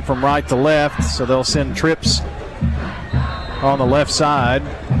motion from right to left, so they'll send trips on the left side.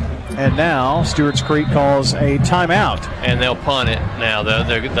 And now Stewart's Creek calls a timeout. And they'll punt it now.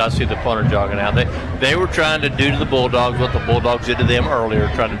 I see the punter jogging out. They were trying to do to the Bulldogs what the Bulldogs did to them earlier,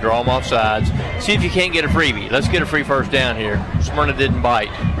 trying to draw them off sides. See if you can't get a freebie. Let's get a free first down here. Smyrna didn't bite.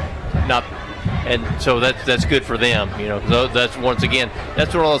 And so that's good for them. So that's, once again,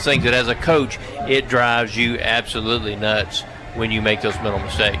 that's one of those things that as a coach, it drives you absolutely nuts when you make those mental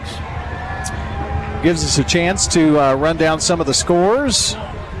mistakes. Gives us a chance to run down some of the scores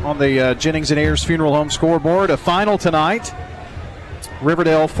on the Jennings and Ayers Funeral Home scoreboard. A final tonight: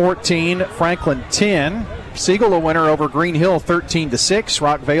 Riverdale 14, Franklin 10. Siegel a winner over Green Hill 13-6.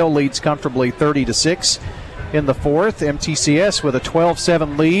 Rockvale leads comfortably 30-6 in the 4th. MTCS with a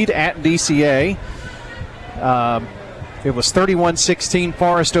 12-7 lead at DCA. It was 31-16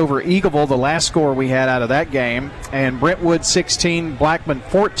 Forest over Eagleville, the last score we had out of that game. And Brentwood 16, Blackman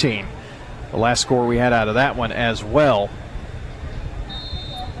 14, the last score we had out of that one as well.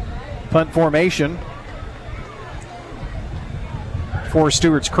 Punt formation for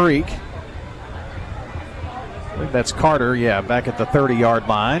Stewart's Creek. I think that's Carter, back at the 30-yard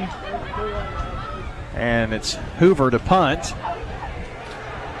line. And it's Hoover to punt.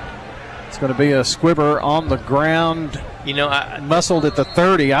 It's going to be a squibber on the ground. Muscled at the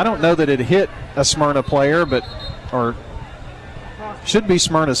 30. I don't know that it hit a Smyrna player, or should be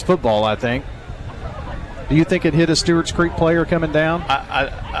Smyrna's football, I think. Do you think it hit a Stewart's Creek player coming down?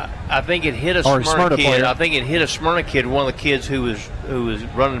 I think it hit a Smyrna kid. Player. I think it hit a Smyrna kid, one of the kids who was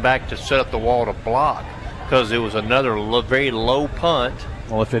running back to set up the wall to block, because it was another very low punt.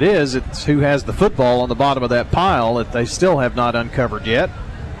 Well, if it is, it's who has the football on the bottom of that pile that they still have not uncovered yet.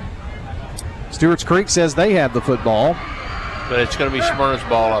 Stewart's Creek says they have the football. But it's going to be Smyrna's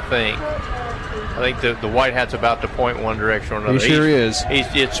ball, I think. I think the White Hat's about to point one direction or another. He sure is.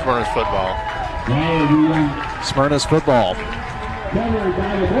 It's Smyrna's football. Smyrna's football.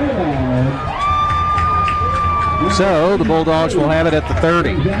 So the Bulldogs will have it at the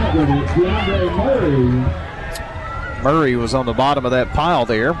 30. Murray was on the bottom of that pile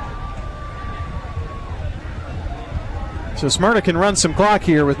there. So Smyrna can run some clock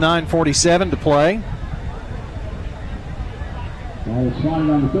here with 9:47 to play.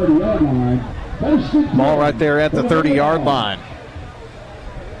 Ball right there at the 30-yard line.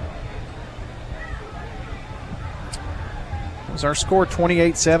 Was our score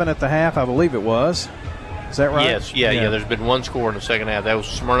 28-7 at the half? I believe it was. Is that right? Yes. Yeah. There's been one score in the second half. That was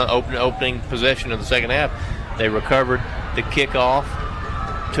Smyrna opening possession of the second half. They recovered the kickoff,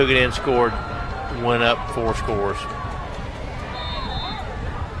 took it in, scored, went up 4 scores.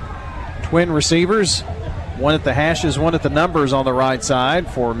 Twin receivers, one at the hashes, one at the numbers on the right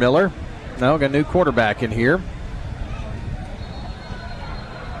side for Miller. No, got a new quarterback in here.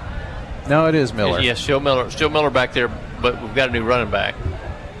 No, it is Miller. Yes, still Miller back there, but we've got a new running back.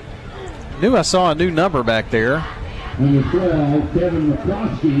 I saw a new number back there.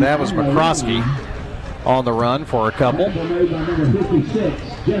 That was McCroskey on the run for a couple.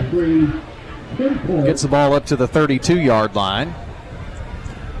 Gets the ball up to the 32-yard line.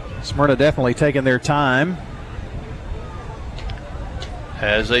 Smyrna definitely taking their time.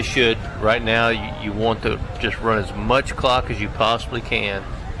 As they should. Right now, you want to just run as much clock as you possibly can.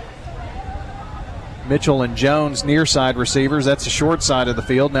 Mitchell and Jones near side receivers. That's the short side of the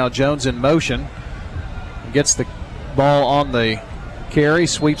field. Now Jones in motion. Gets the ball on the carry,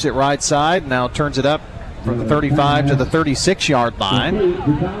 sweeps it right side, now turns it up from the 35 to the 36-yard line.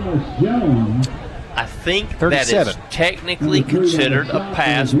 I think 37. That is technically considered a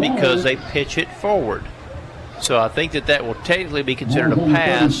pass because they pitch it forward. So I think that will technically be considered a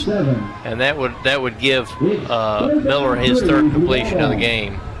pass, and that would give Miller his third completion of the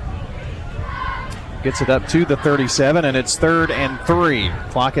game. Gets it up to the 37, and it's 3rd and 3.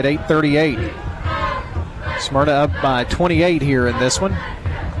 Clock at 8:38. Smyrna up by 28 here in this one.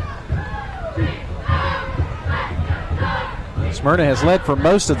 Smyrna has led for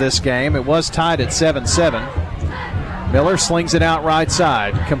most of this game. It was tied at 7-7. Miller slings it out right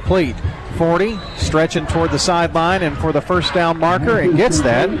side. Complete. 40, stretching toward the sideline, and for the first down marker, it gets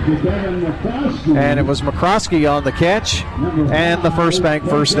that. And it was McCroskey on the catch, and the First Bank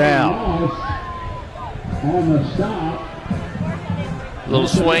first down. Little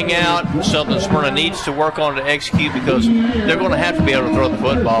swing out, something Smyrna needs to work on to execute, because they're going to have to be able to throw the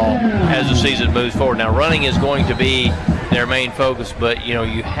football as the season moves forward. Now, running is going to be their main focus, but you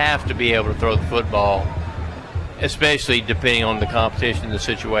have to be able to throw the football, especially depending on the competition and the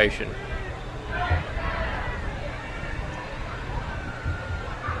situation.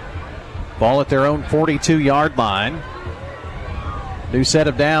 Ball at their own 42-yard line. New set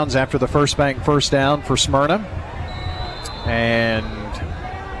of downs after the First Bank first down for Smyrna. And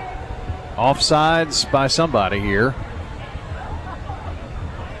offsides by somebody here.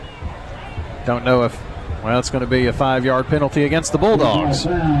 Don't know if, it's going to be a 5-yard penalty against the Bulldogs.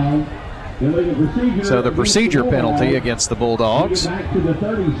 So the procedure penalty against the Bulldogs.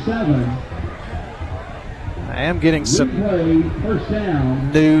 I am getting some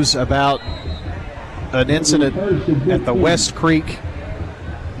news about an incident at the West Creek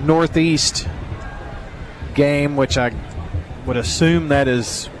Northeast game, which I would assume that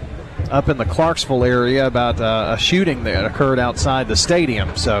is up in the Clarksville area, about a shooting that occurred outside the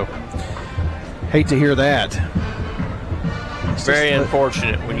stadium. So, hate to hear that. Very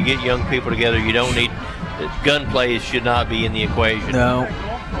unfortunate. When you get young people together, you don't need gunplay should not be in the equation. No.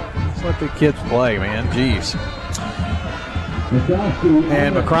 Let the kids play, man. Jeez.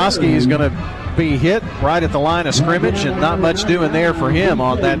 And McCroskey is going to be hit right at the line of scrimmage, and not much doing there for him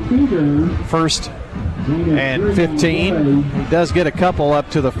on that 1st and 15. He does get a couple up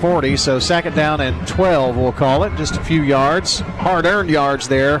to the 40, so 2nd down and 12, we'll call it. Just a few yards, hard-earned yards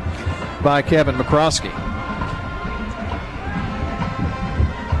there by Kevin McCroskey.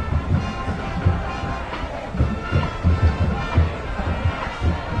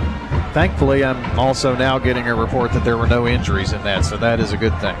 Thankfully, I'm also now getting a report that there were no injuries in that, so that is a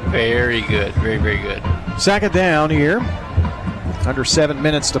good thing. Very good. Very, very good. 2nd down here. Under 7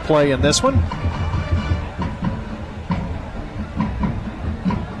 minutes to play in this one.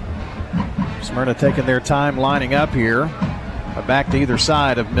 Smyrna taking their time lining up here. Back to either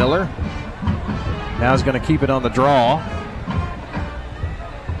side of Miller. Now he's going to keep it on the draw.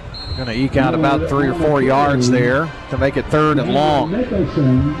 Going to eke out about 3 or 4 yards there to make it 3rd and long. The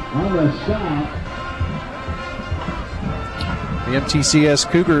MTCS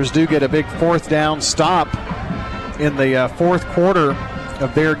Cougars do get a big 4th down stop in the 4th quarter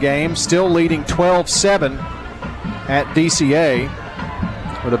of their game, still leading 12-7 at DCA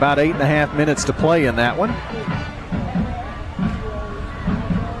with about 8.5 minutes to play in that one.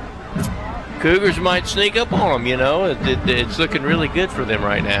 Cougars might sneak up on them, it's looking really good for them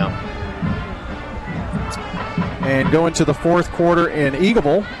right now. And going to the 4th quarter in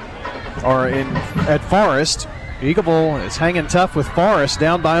Eagleville, or at Forest. Eagleville is hanging tough with Forest,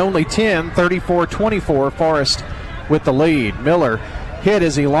 down by only 10, 34-24, Forest with the lead. Miller hit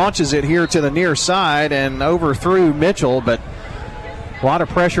as he launches it here to the near side and overthrew Mitchell, but a lot of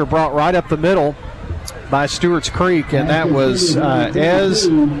pressure brought right up the middle by Stewart's Creek, and that was Ez.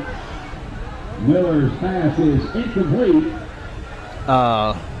 Miller's pass is incomplete.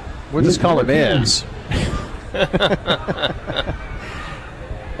 We'll just call him Ez.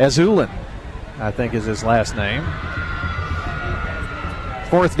 Ezulin, I think is his last name.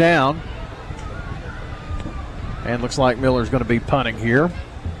 4th down. And looks like Miller's going to be punting here.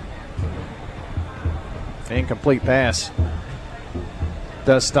 Incomplete pass.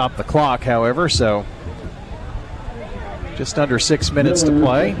 Does stop the clock, however, so just under 6 minutes to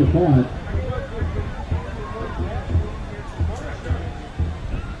play.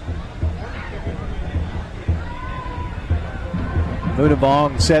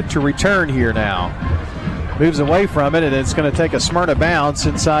 Moonabong set to return here now. Moves away from it, and it's going to take a Smyrna bounce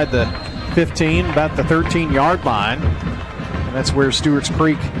inside the 15, about the 13-yard line. And that's where Stewart's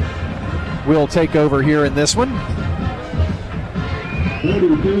Creek will take over here in this one.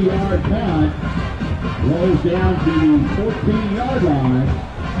 42-yard punt. Rolls down to the 14-yard line.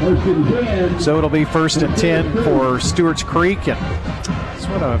 1st and 10. So it'll be 1st and 10 for Stewart's Creek. And that's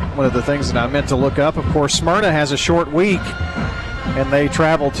one of the things that I meant to look up. Of course, Smyrna has a short week, and they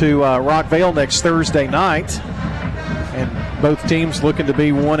travel to Rockvale next Thursday night. And both teams looking to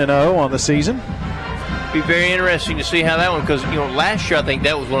be 1-0 on the season. Be very interesting to see how that one, because last year I think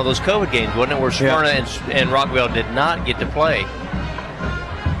that was one of those COVID games, wasn't it, where Smyrna and Rockville did not get to play.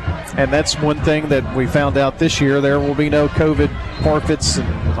 And that's one thing that we found out this year. There will be no COVID forfeits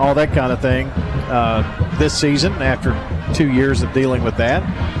and all that kind of thing this season after 2 years of dealing with that.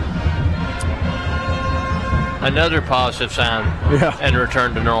 Another positive sign and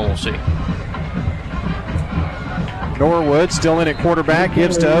return to normalcy. Norwood still in at quarterback,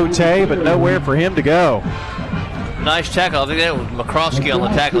 gives to Otay, but nowhere for him to go. Nice tackle. I think that was McCroskey on the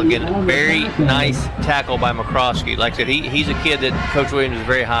tackle again. Very nice tackle by McCroskey. Like I said, he's a kid that Coach Williams is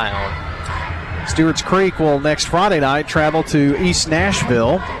very high on. Stewart's Creek will next Friday night travel to East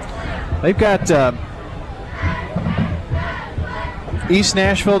Nashville. They've got East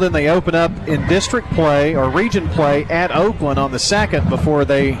Nashville, then they open up in district play or region play at Oakland on the 2nd before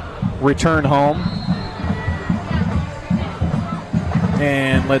they return home.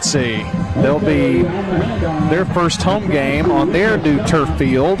 And let's see, they'll be their first home game on their new turf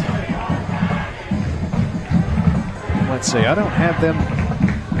field. Let's see, I don't have them.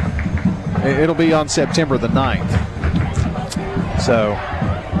 It'll be on September the 9th. So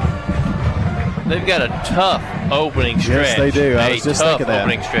they've got a tough opening stretch. Yes, they do. I was just thinking that.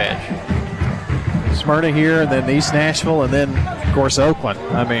 Opening stretch. Smyrna here, and then East Nashville, and then, of course, Oakland.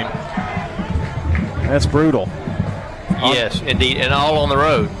 I mean, that's brutal. Yes, indeed, and all on the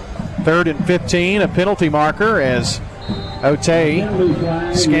road. 3rd and 15, a penalty marker as Otay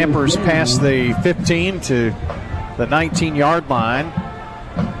scampers past the 15 to the 19-yard line.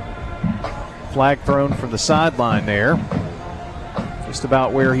 Flag thrown from the sideline there. Just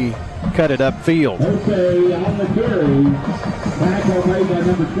about where he cut it upfield. Otay on the carry. Tackle made by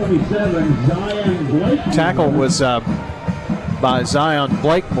number 27, Zion Blakemore. Tackle was by Zion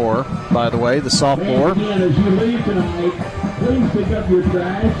Blakemore, by the way, the sophomore. And again, as you leave tonight, please pick up your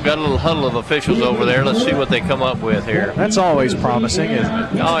trash. Got a little huddle of officials over there. Let's see what they come up with here. That's always promising, isn't it?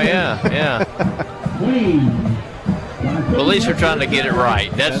 Oh, yeah. Well, at least they're trying to get it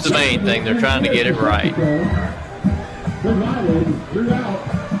right. That's the main thing. They're trying to get it right.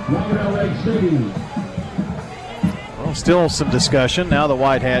 Well, still some discussion. Now the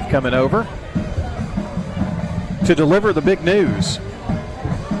white hat coming over to deliver the big news.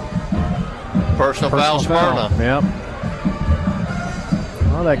 Personal foul, Smyrna. Yep.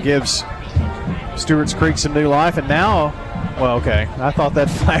 Well, that gives Stewart's Creek some new life. And now, well, okay, I thought that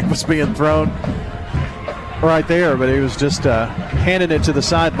flag was being thrown right there, but he was just handing it to the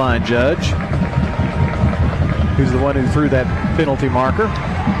sideline judge, who's the one who threw that penalty marker.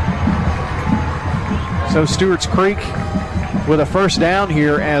 So Stewart's Creek with a first down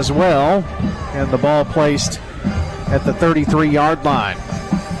here as well, and the ball placed at the 33-yard line.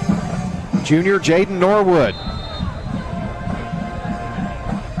 Junior Jaden Norwood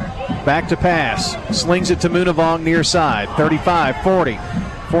back to pass, slings it to Moonavong near side, 35, 40,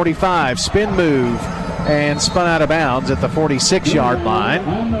 45, spin move, and spun out of bounds at the 46-yard line.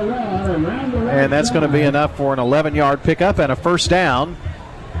 And that's going to be enough for an 11-yard pickup and a first down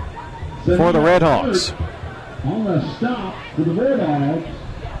for the Redhawks. On the stop for the Redhawks.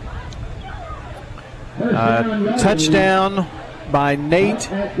 Touchdown by Nate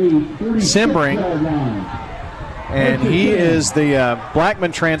Simbring. And he is the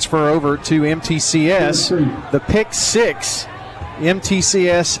Blackman transfer over to MTCS. The pick 6,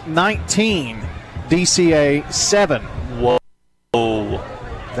 MTCS 19, DCA 7. Whoa.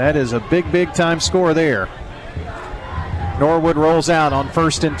 That is a big time score there. Norwood rolls out on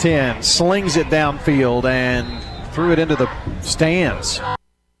 1st and 10, slings it downfield and threw it into the stands.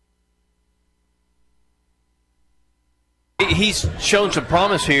 He's shown some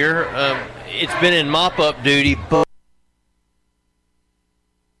promise here. It's been in mop-up duty, but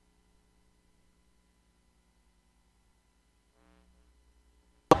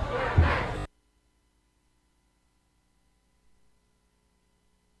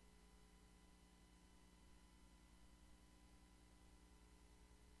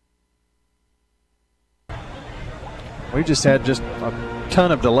we just had a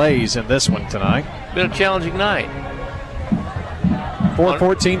ton of delays in this one tonight. Been a challenging night.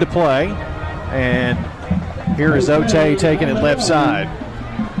 4:14 to play, and here is Otay taking it left side.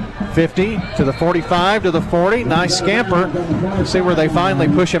 50 to the 45 to the 40. Nice scamper. See where they finally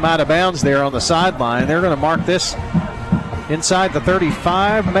push him out of bounds there on the sideline. They're going to mark this inside the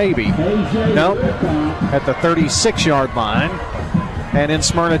 35, maybe. Nope, at the 36-yard line. And in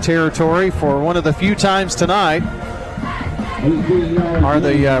Smyrna territory for one of the few times tonight are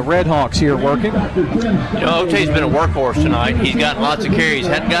the Red Hawks here working. Otay's been a workhorse tonight. He's gotten lots of carries.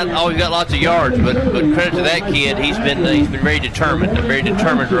 Hadn't always got lots of yards, but credit to that kid. He's been very determined, a very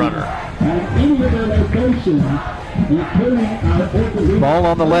determined runner. Ball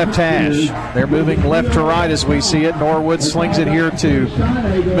on the left hash. They're moving left to right as we see it. Norwood slings it here to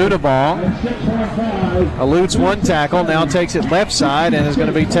Munabong. Eludes one tackle, now takes it left side and is going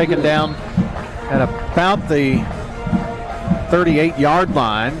to be taken down at about the 38-yard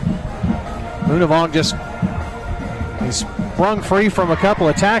line. Munabong he sprung free from a couple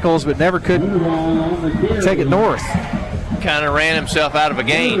of tackles but never could take it north. Kind of ran himself out of a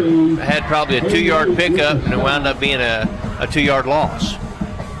game. Had probably a 2-yard pickup, and it wound up being a 2-yard loss.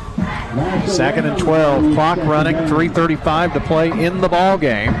 2nd and 12. Clock running. 3:35 to play in the ball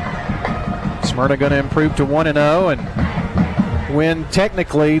game. Smyrna going to improve to 1-0 and win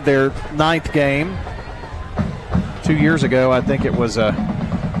technically their 9th game. 2 years ago, I think it was or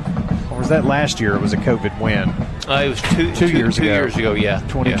was that last year? It was a COVID win. It was two years ago. 2 years ago, yeah.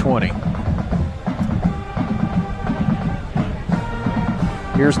 2020. Yeah.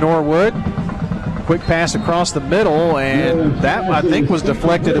 Here's Norwood. Quick pass across the middle, and that, I think, was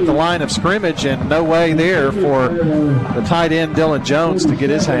deflected at the line of scrimmage, and no way there for the tight end, Dylan Jones, to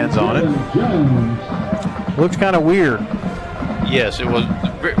get his hands on it. Looks kind of weird. Yes, it was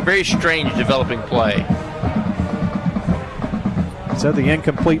very strange developing play. So the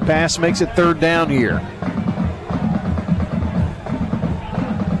incomplete pass makes it 3rd down here.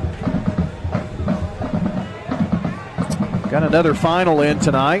 Got another final in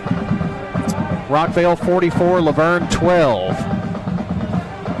tonight. Rockvale 44, Laverne 12.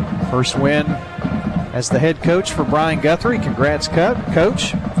 First win as the head coach for Brian Guthrie. Congrats,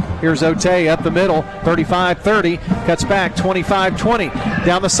 Coach. Here's Otay up the middle, 35-30, cuts back 25-20.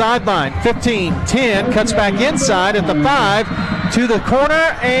 Down the sideline, 15-10, cuts back inside at the 5, to the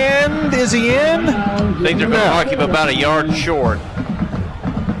corner, and is he in? I think they're going to mark him about a yard short.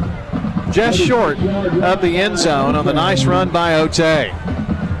 Just short of the end zone on the nice run by Otay.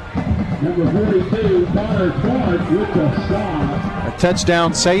 Number 42, Connor Clark with the stop. A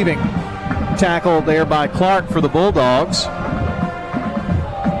touchdown saving tackle there by Clark for the Bulldogs.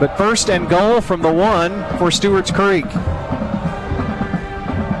 But 1st and goal from the 1 for Stewart's Creek.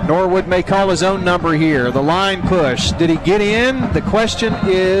 Norwood may call his own number here. The line push. Did he get in? The question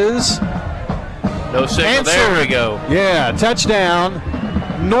is... No signal. There we go. Yeah, touchdown.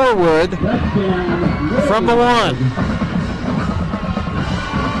 Norwood from the 1.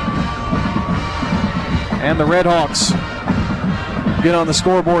 And the Red Hawks get on the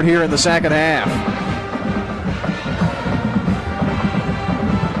scoreboard here in the second half.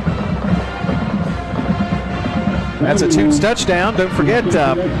 That's a Toots touchdown. Don't forget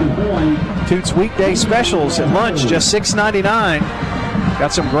Toots weekday specials at lunch, just $6.99.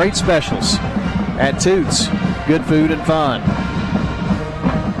 Got some great specials at Toots. Good food and fun.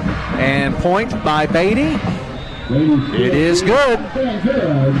 And point by Beatty. It is good.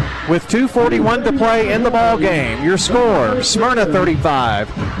 With 2:41 to play in the ball game. Your score, Smyrna 35,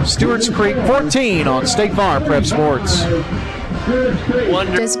 Stewart's Creek 14 on State Farm Prep Sports.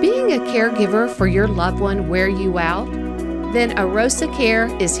 Does being a caregiver for your loved one wear you out? Then Arosa Care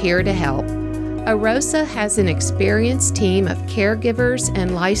is here to help. Arosa has an experienced team of caregivers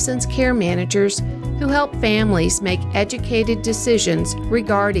and licensed care managers who help families make educated decisions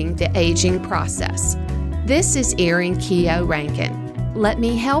regarding the aging process. This is Erin Keogh Rankin. Let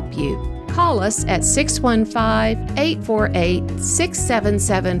me help you. Call us at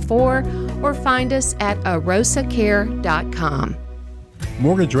 615-848-6774 or find us at arosacare.com.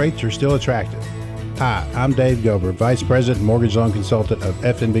 Mortgage rates are still attractive. Hi, I'm Dave Gober, Vice President Mortgage Loan Consultant of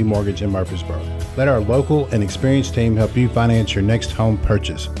F&B Mortgage in Murfreesboro. Let our local and experienced team help you finance your next home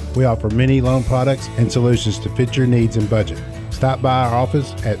purchase. We offer many loan products and solutions to fit your needs and budget. Stop by our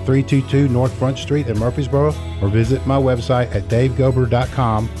office at 322 North Front Street in Murfreesboro or visit my website at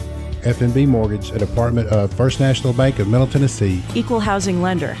davegober.com. F&B Mortgage, a department of First National Bank of Middle Tennessee. Equal housing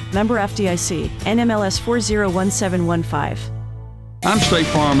lender. Member FDIC. NMLS 401715. I'm State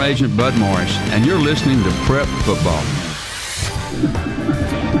Farm Agent Bud Morris, and you're listening to Prep Football.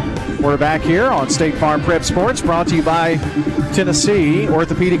 We're back here on State Farm Prep Sports, brought to you by Tennessee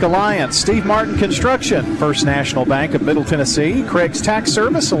Orthopedic Alliance, Steve Martin Construction, First National Bank of Middle Tennessee, Craig's Tax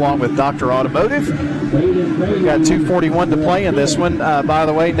Service, along with Dr. Automotive. We've got 2:41 to play in this one. By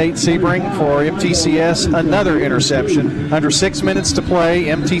the way, Nate Sebring for MTCS, another interception. Under 6 minutes to play,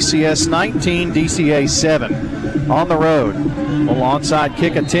 MTCS 19, DCA 7. On the road. A little onside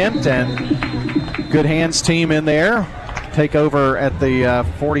kick attempt, and good hands team in there. take over at the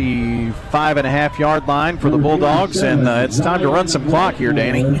 45.5-yard line for the Bulldogs, and it's time to run some clock here,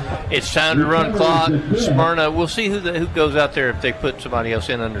 Danny. It's time to run clock. Smyrna, we'll see who goes out there if they put somebody else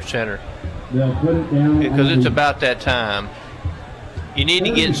in under center, because it's about that time. You need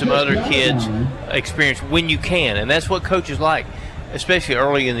to get some other kids experience when you can, and that's what coaches like, especially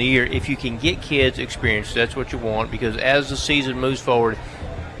early in the year. If you can get kids experience, that's what you want, because as the season moves forward,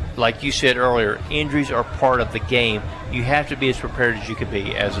 like you said earlier, injuries are part of the game. You have to be as prepared as you can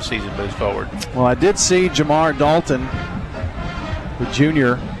be as the season moves forward. Well, I did see Jamar Dalton, the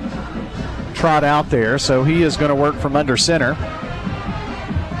junior, trot out there, so he is going to work from under center.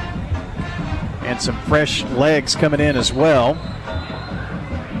 And some fresh legs coming in as well.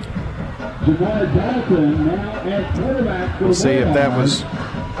 We'll see if that was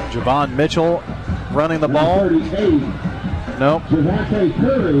Javon Mitchell running the ball. Nope.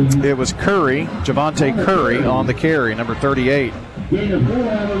 It was Curry, Javante Curry on the carry, number 38.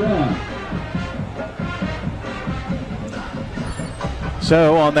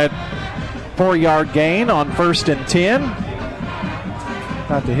 So on that 4-yard gain on 1st and 10.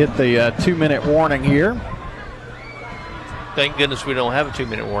 About to hit the 2-minute warning here. Thank goodness we don't have a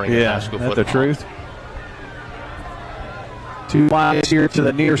 2-minute warning in high school football. That's the truth. 2 wides here to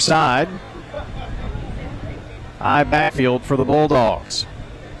the near side. High backfield for the Bulldogs.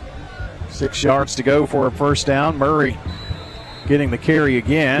 6 yards to go for a first down. Murray getting the carry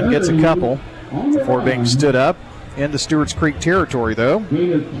again. Gets a couple before being stood up. Into Stewart's Creek territory, though.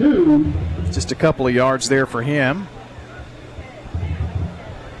 Just a couple of yards there for him.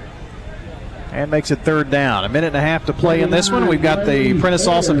 And makes it 3rd down. 1.5 minutes to play in this one. We've got the Prentice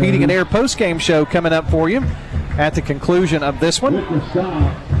Allsup Heating and Air postgame show coming up for you at the conclusion of this one.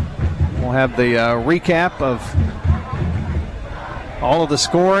 We'll have the recap of all of the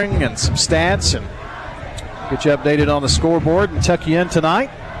scoring and some stats and get you updated on the scoreboard and tuck you in tonight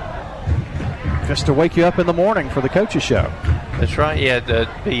just to wake you up in the morning for the coaches show. That's right. Yeah, it'd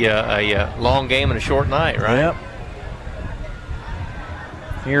be a long game and a short night, right? Yep.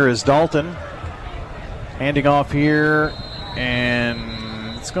 Here is Dalton handing off here,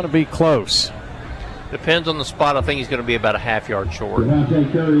 and it's going to be close. Depends on the spot. I think he's going to be about a half-yard short.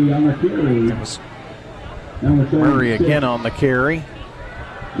 It was Murray again on the carry.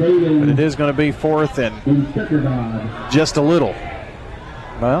 But it is going to be 4th and just a little.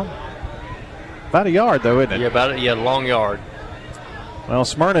 Well, about a yard, though, isn't it? Yeah, long yard. Well,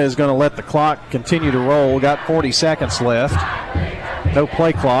 Smyrna is going to let the clock continue to roll. Got 40 seconds left. No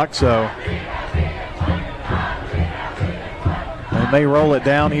play clock, so they may roll it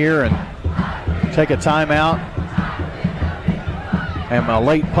down here and take a timeout and a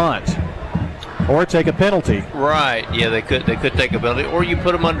late punt, or take a penalty. Right. Yeah, they could take a penalty, or you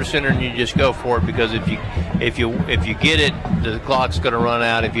put them under center and you just go for it, because if you get it, the clock's going to run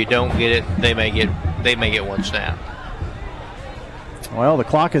out. If you don't get it, they may get one snap. Well, the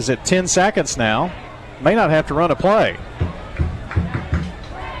clock is at 10 seconds now. May not have to run a play.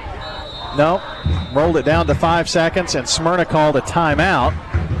 No, rolled it down to 5 seconds, and Smyrna called a timeout.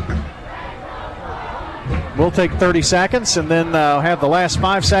 We'll take 30 seconds and then have the last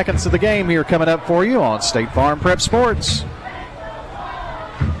 5 seconds of the game here coming up for you on State Farm Prep Sports.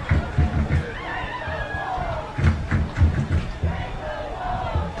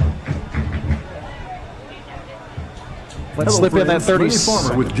 Let's slip in that 30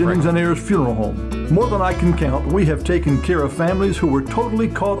 Farmer with Jennings and Ayers Funeral Home. More than I can count, we have taken care of families who were totally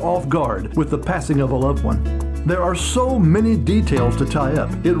caught off guard with the passing of a loved one. There are so many details to tie up,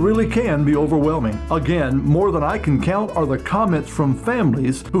 it really can be overwhelming. Again, more than I can count are the comments from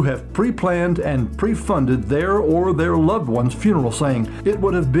families who have pre-planned and pre-funded their or their loved one's funeral, saying, "It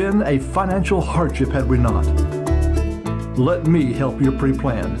would have been a financial hardship had we not." Let me help you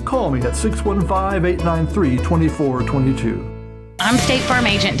pre-plan. Call me at 615-893-2422. I'm State Farm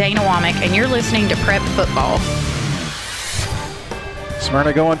Agent Dana Womack, and you're listening to Prep Football.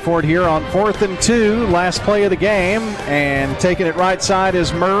 Smyrna going for it here on 4th and 2, last play of the game, and taking it right side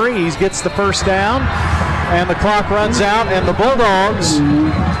is Murray. He gets the first down, and the clock runs out, and the Bulldogs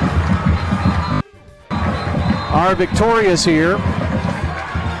are victorious here,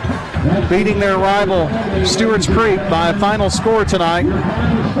 beating their rival Stewart's Creek by a final score tonight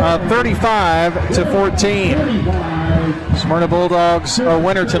of 35-14. Smyrna Bulldogs a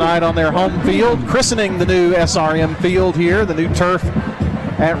winner tonight on their home field, christening the new SRM field here, the new turf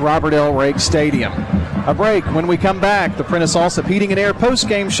at Robert L. Rake Stadium. A break. When we come back, the Prentice Allsup Heating and Air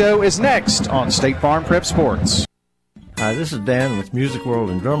postgame show is next on State Farm Prep Sports. Hi, this is Dan with Music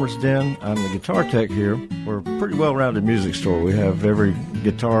World and Drummers Den. I'm the guitar tech here. We're a pretty well-rounded music store. We have every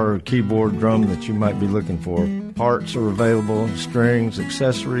guitar, keyboard, drum that you might be looking for. Parts are available, strings,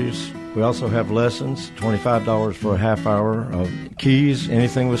 accessories. We also have lessons, $25 for a half hour of keys,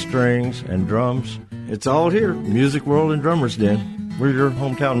 anything with strings, and drums. It's all here, Music World and Drummers Den. We're your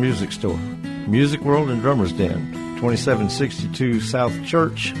hometown music store. Music World and Drummers Den, 2762 South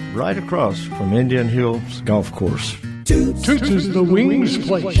Church, right across from Indian Hills Golf Course. Toots is the wings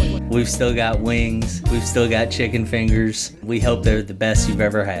place. We've still got wings. We've still got chicken fingers. We hope they're the best you've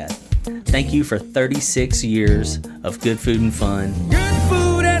ever had. Thank you for 36 years of good food and fun. Good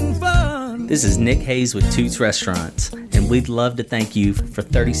food and fun. This is Nick Hayes with Toots Restaurants, and we'd love to thank you for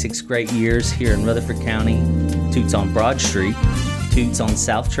 36 great years here in Rutherford County. Toots on Broad Street, Toots on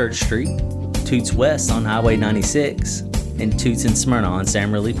South Church Street, Toots West on Highway 96, and Toots in Smyrna on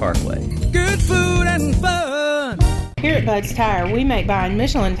Sam Ridley Parkway. Good food and fun. Here at Bud's Tire, we make buying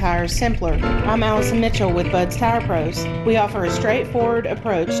Michelin tires simpler. I'm Allison Mitchell with Bud's Tire Pros. We offer a straightforward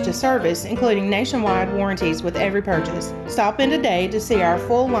approach to service, including nationwide warranties with every purchase. Stop in today to see our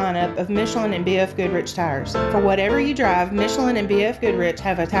full lineup of Michelin and BF Goodrich tires. For whatever you drive, Michelin and BF Goodrich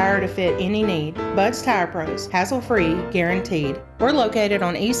have a tire to fit any need. Bud's Tire Pros, hassle-free, guaranteed. We're located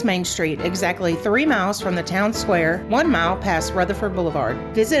on East Main Street, exactly 3 miles from the town square, 1 mile past Rutherford Boulevard.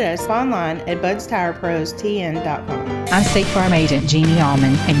 Visit us online at budstirepros.tn.com. I'm State Farm Agent Jeannie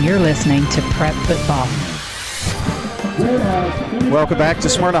Allman, and you're listening to Prep Football. Welcome back to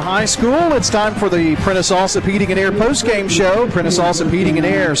Smyrna High School. It's time for the Prentice Allsup Heating and Air postgame show. Prentice Allsup Heating and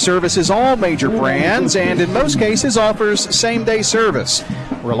Air services all major brands and in most cases offers same-day service.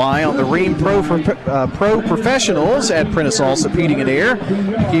 Rely on the Rheem Pro professionals at Prentice Allsup Heating and Air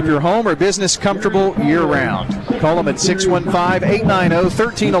to keep your home or business comfortable year-round. Call them at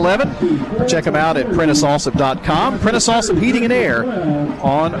 615-890-1311 or check them out at PrenticeAllsup.com. Prentice Allsup Heating and Air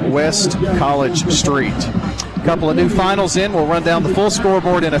on West College Street. A couple of new finals in. We'll run down the full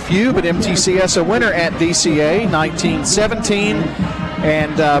scoreboard in a few, but MTCS a winner at DCA, 19-17.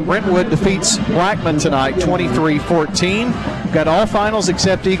 And Brentwood defeats Blackman tonight, 23-14. We've got all finals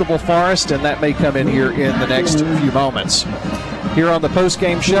except Eagleville Forest, and that may come in here in the next few moments. Here on the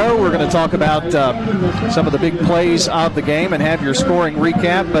post-game show, we're going to talk about some of the big plays of the game and have your scoring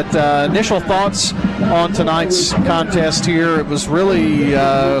recap. But initial thoughts on tonight's contest here. It was really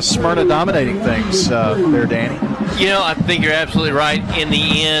Smyrna dominating things there, Danny. You know, I think you're absolutely right. In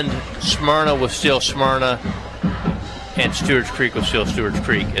the end, Smyrna was still Smyrna, and Stewart's Creek was still Stewart's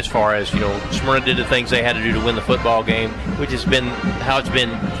Creek as far as, Smyrna did the things they had to do to win the football game, which has been how it's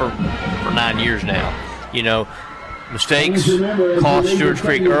been for 9 years now. Mistakes cost Stewart's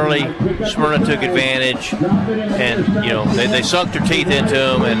Creek early. Smyrna took advantage, and they sucked their teeth into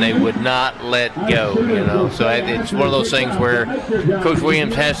them, and they would not let go. So it's one of those things where Coach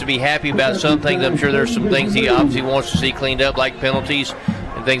Williams has to be happy about some things. I'm sure there's some things he obviously wants to see cleaned up, like penalties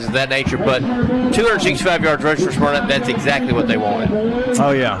and things of that nature. But 265 yards rush for Smyrna, that's exactly what they wanted.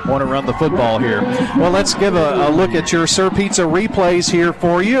 Oh, yeah, want to run the football here. Well, let's give a look at your Sir Pizza replays here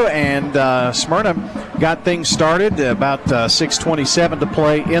for you. And Smyrna got things started, about 6:27 to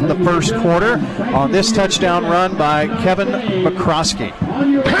play in the first quarter on this touchdown run by Kevin McCroskey.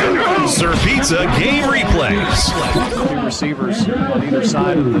 Sir Pizza game replays. Two receivers on either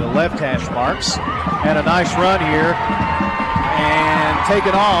side of the left hash marks. And a nice run here. And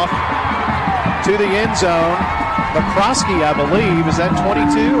taken off to the end zone. McCroskey, I believe, is that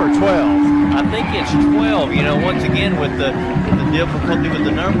 22 or 12? I think it's 12. Once again, with the difficulty with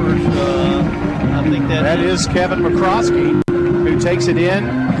the numbers, I think that is Kevin McCroskey, who takes it in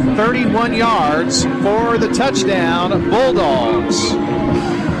 31 yards for the touchdown, Bulldogs.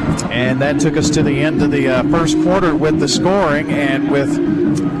 And that took us to the end of the first quarter with the scoring, and with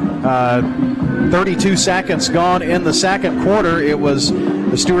 32 seconds gone in the second quarter, it was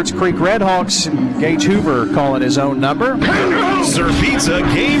the Stewart's Creek Redhawks, Gage Hoover calling his own number. Sir Pizza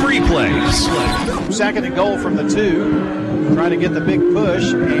game replays. Second and goal from the 2, trying to get the big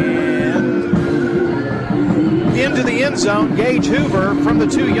push, and into the end zone, Gage Hoover from the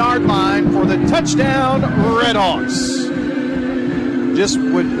 2-yard line for the touchdown, Redhawks. Just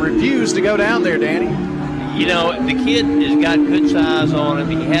would refuse to go down there, Danny. The kid has got good size on him.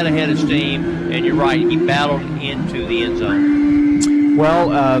 He had a head of steam, and you're right, he battled into the end zone. Well,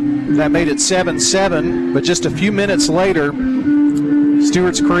 that made it 7-7, but just a few minutes later,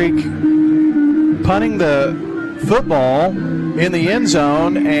 Stewart's Creek punting the football in the end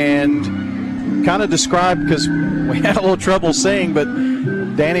zone, and kind of described, because we had a little trouble saying, but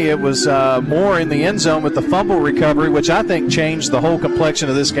Danny, it was more in the end zone with the fumble recovery, which I think changed the whole complexion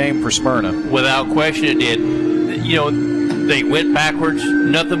of this game for Smyrna. Without question it did. They went backwards,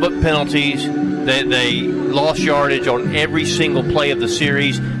 nothing but penalties. They lost yardage on every single play of the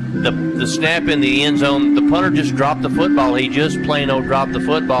series. the snap in the end zone, the punter just dropped the football. He just plain old dropped the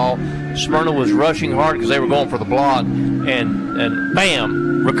football. Smyrna was rushing hard because they were going for the block, and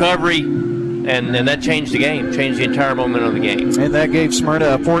bam, recovery, and that changed the game, changed the entire momentum of the game. And that gave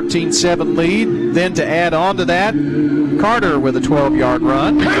Smyrna a 14-7 lead. Then to add on to that, Carter with a 12-yard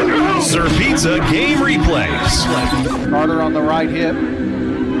run. Sir Pizza game replays. Carter on the right hip.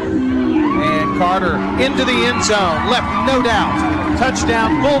 And Carter into the end zone. Left, no doubt.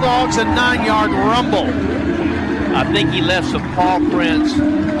 Touchdown, Bulldogs, a 9-yard rumble. I think he left some paw prints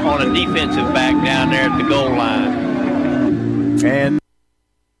on a defensive back down there at the goal line. And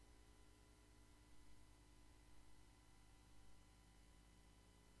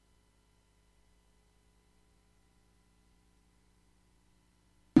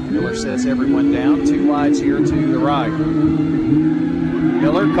Miller says everyone down. 2 wides here to the right.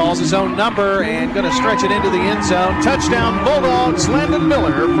 Miller calls his own number and going to stretch it into the end zone. Touchdown, Bulldogs. Landon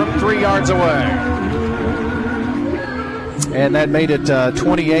Miller from 3 yards away. And that made it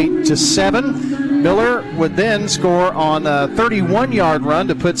 28-7. Miller would then score on a 31-yard run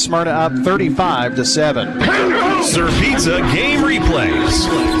to put Smyrna up 35-7. Sir Pizza game replays.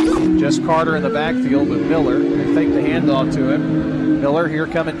 Just Carter in the backfield with Miller. They fake the handoff to him. Miller here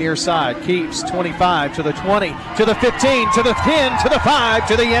coming near side. Keeps 25 to the 20, to the 15, to the 10, to the 5,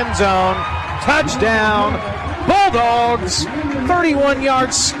 to the end zone. Touchdown, Bulldogs.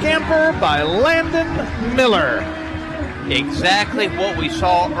 31-yard scamper by Landon Miller. Exactly what we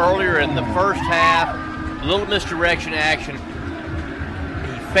saw earlier in the first half. A little misdirection action.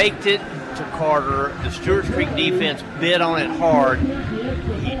 He faked it to Carter. The Stewart's Creek defense bit on it hard.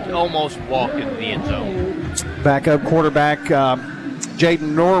 He almost walked into the end zone. Backup quarterback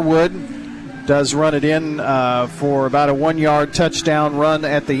Jaden Norwood does run it in for about a 1-yard touchdown run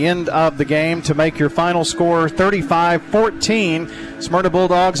at the end of the game to make your final score 35-14. Smyrna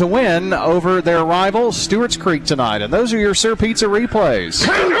Bulldogs a win over their rival Stewart's Creek tonight. And those are your Sir Pizza replays.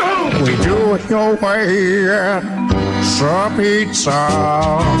 We do it your way at Sir Pizza.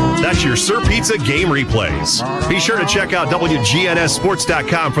 That's your Sir Pizza game replays. Be sure to check out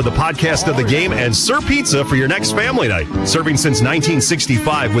WGNSSports.com for the podcast of the game and Sir Pizza for your next family night. Serving since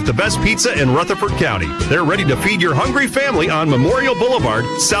 1965 with the best pizza in Rutherford County. They're ready to feed your hungry family on Memorial Boulevard,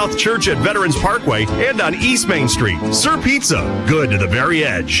 South Church at Veterans Parkway, and on East Main Street. Sir Pizza, good to the very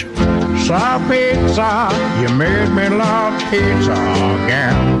edge. Sir Pizza, you made me love pizza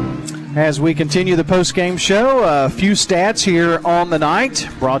again. As we continue the post-game show, a few stats here on the night.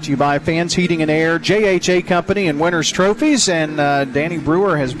 Brought to you by Fans Heating and Air, JHA Company, and Winners Trophies. And Danny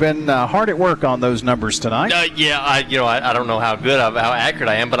Brewer has been hard at work on those numbers tonight. I don't know how accurate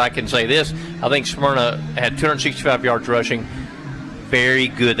I am, but I can say this. I think Smyrna had 265 yards rushing. Very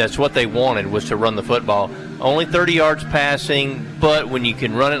good. That's what they wanted, was to run the football. Only 30 yards passing, but when you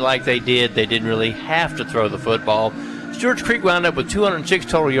can run it like they didn't really have to throw the football. Stewart's Creek wound up with 206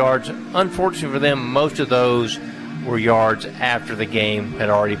 total yards. Unfortunately for them, most of those were yards after the game had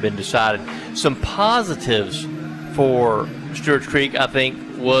already been decided. Some positives for Stewart's Creek, I think,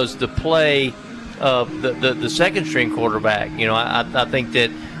 was the play of the second-string quarterback. You know, I think that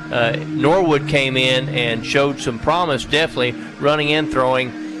Norwood came in and showed some promise, definitely, running and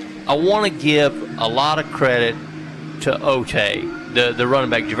throwing. I want to give a lot of credit to Otey, the running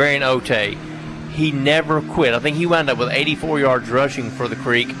back, Javarian Otey. He never quit. I think he wound up with 84 yards rushing for the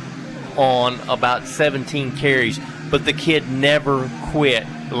Creek on about 17 carries, but the kid never quit.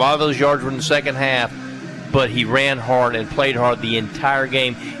 A lot of those yards were in the second half, but he ran hard and played hard the entire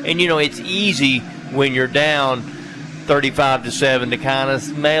game. And, you know, it's easy when you're down 35-7 to kind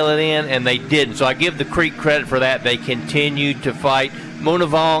of mail it in, and they didn't. So I give the Creek credit for that. They continued to fight.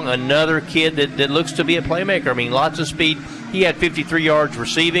 Munavong, another kid that looks to be a playmaker. I mean, lots of speed. He had 53 yards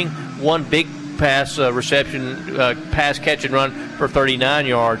receiving, one big pass reception, pass catch and run for 39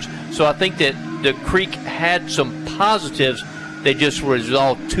 yards. So I think that the Creek had some positives. They just were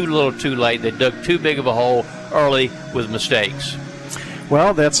all too little too late. They dug too big of a hole early with mistakes.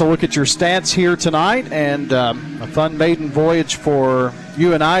 Well, that's a look at your stats here tonight, and a fun maiden voyage for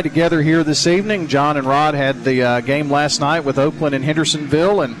you and I together here this evening. John and Rod had the game last night with Oakland and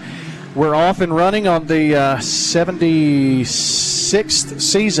Hendersonville, and we're off and running on the 76th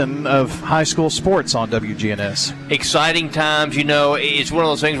season of high school sports on WGNS. Exciting times. You know, it's one of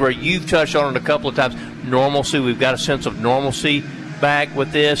those things where you've touched on it a couple of times. Normalcy, we've got a sense of normalcy back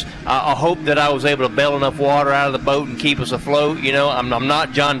with this. I hope that I was able to bail enough water out of the boat and keep us afloat. You know, I'm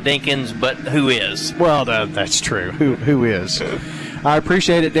not John Dinkins, but who is? Well, that's true. Who is? I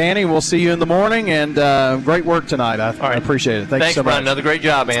appreciate it, Danny. We'll see you in the morning, and great work tonight. I appreciate it. Thanks so much. Brian. Another great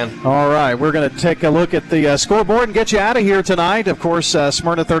job, man. All right, we're going to take a look at the scoreboard and get you out of here tonight. Of course,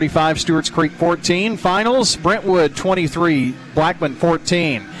 Smyrna 35, Stewart's Creek 14. Finals, Brentwood 23, Blackman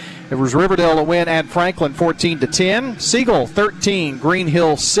 14. It was Riverdale to win at Franklin 14-10. Siegel 13, Green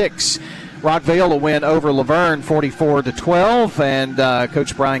Hill 6. Rockvale to win over Laverne 44-12. And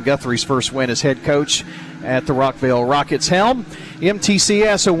Coach Brian Guthrie's first win as head coach at the Rockvale Rockets helm.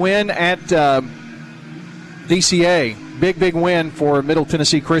 MTCS a win at DCA. Big win for Middle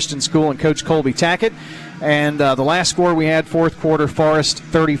Tennessee Christian School and Coach Colby Tackett. And the last score we had, fourth quarter, Forest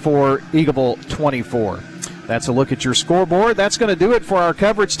 34, Eagleville 24. That's a look at your scoreboard. That's going to do it for our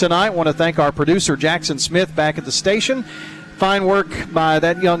coverage tonight. I want to thank our producer, Jackson Smith, back at the station. Fine work by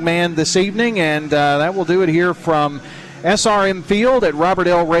that young man this evening, and that will do it here from SRM Field at Robert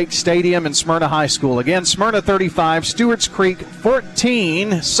L. Rake Stadium in Smyrna High School. Again, Smyrna 35, Stewart's Creek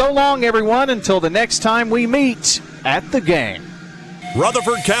 14. So long, everyone, until the next time we meet at the game.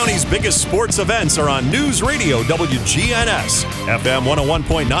 Rutherford County's biggest sports events are on News Radio WGNS, FM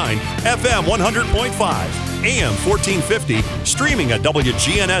 101.9, FM 100.5, AM 1450, streaming at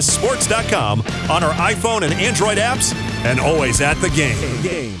WGNSSports.com, on our iPhone and Android apps, and always at the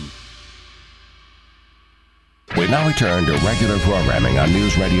game. We now return to regular programming on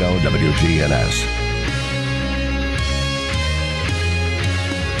News Radio WGNS.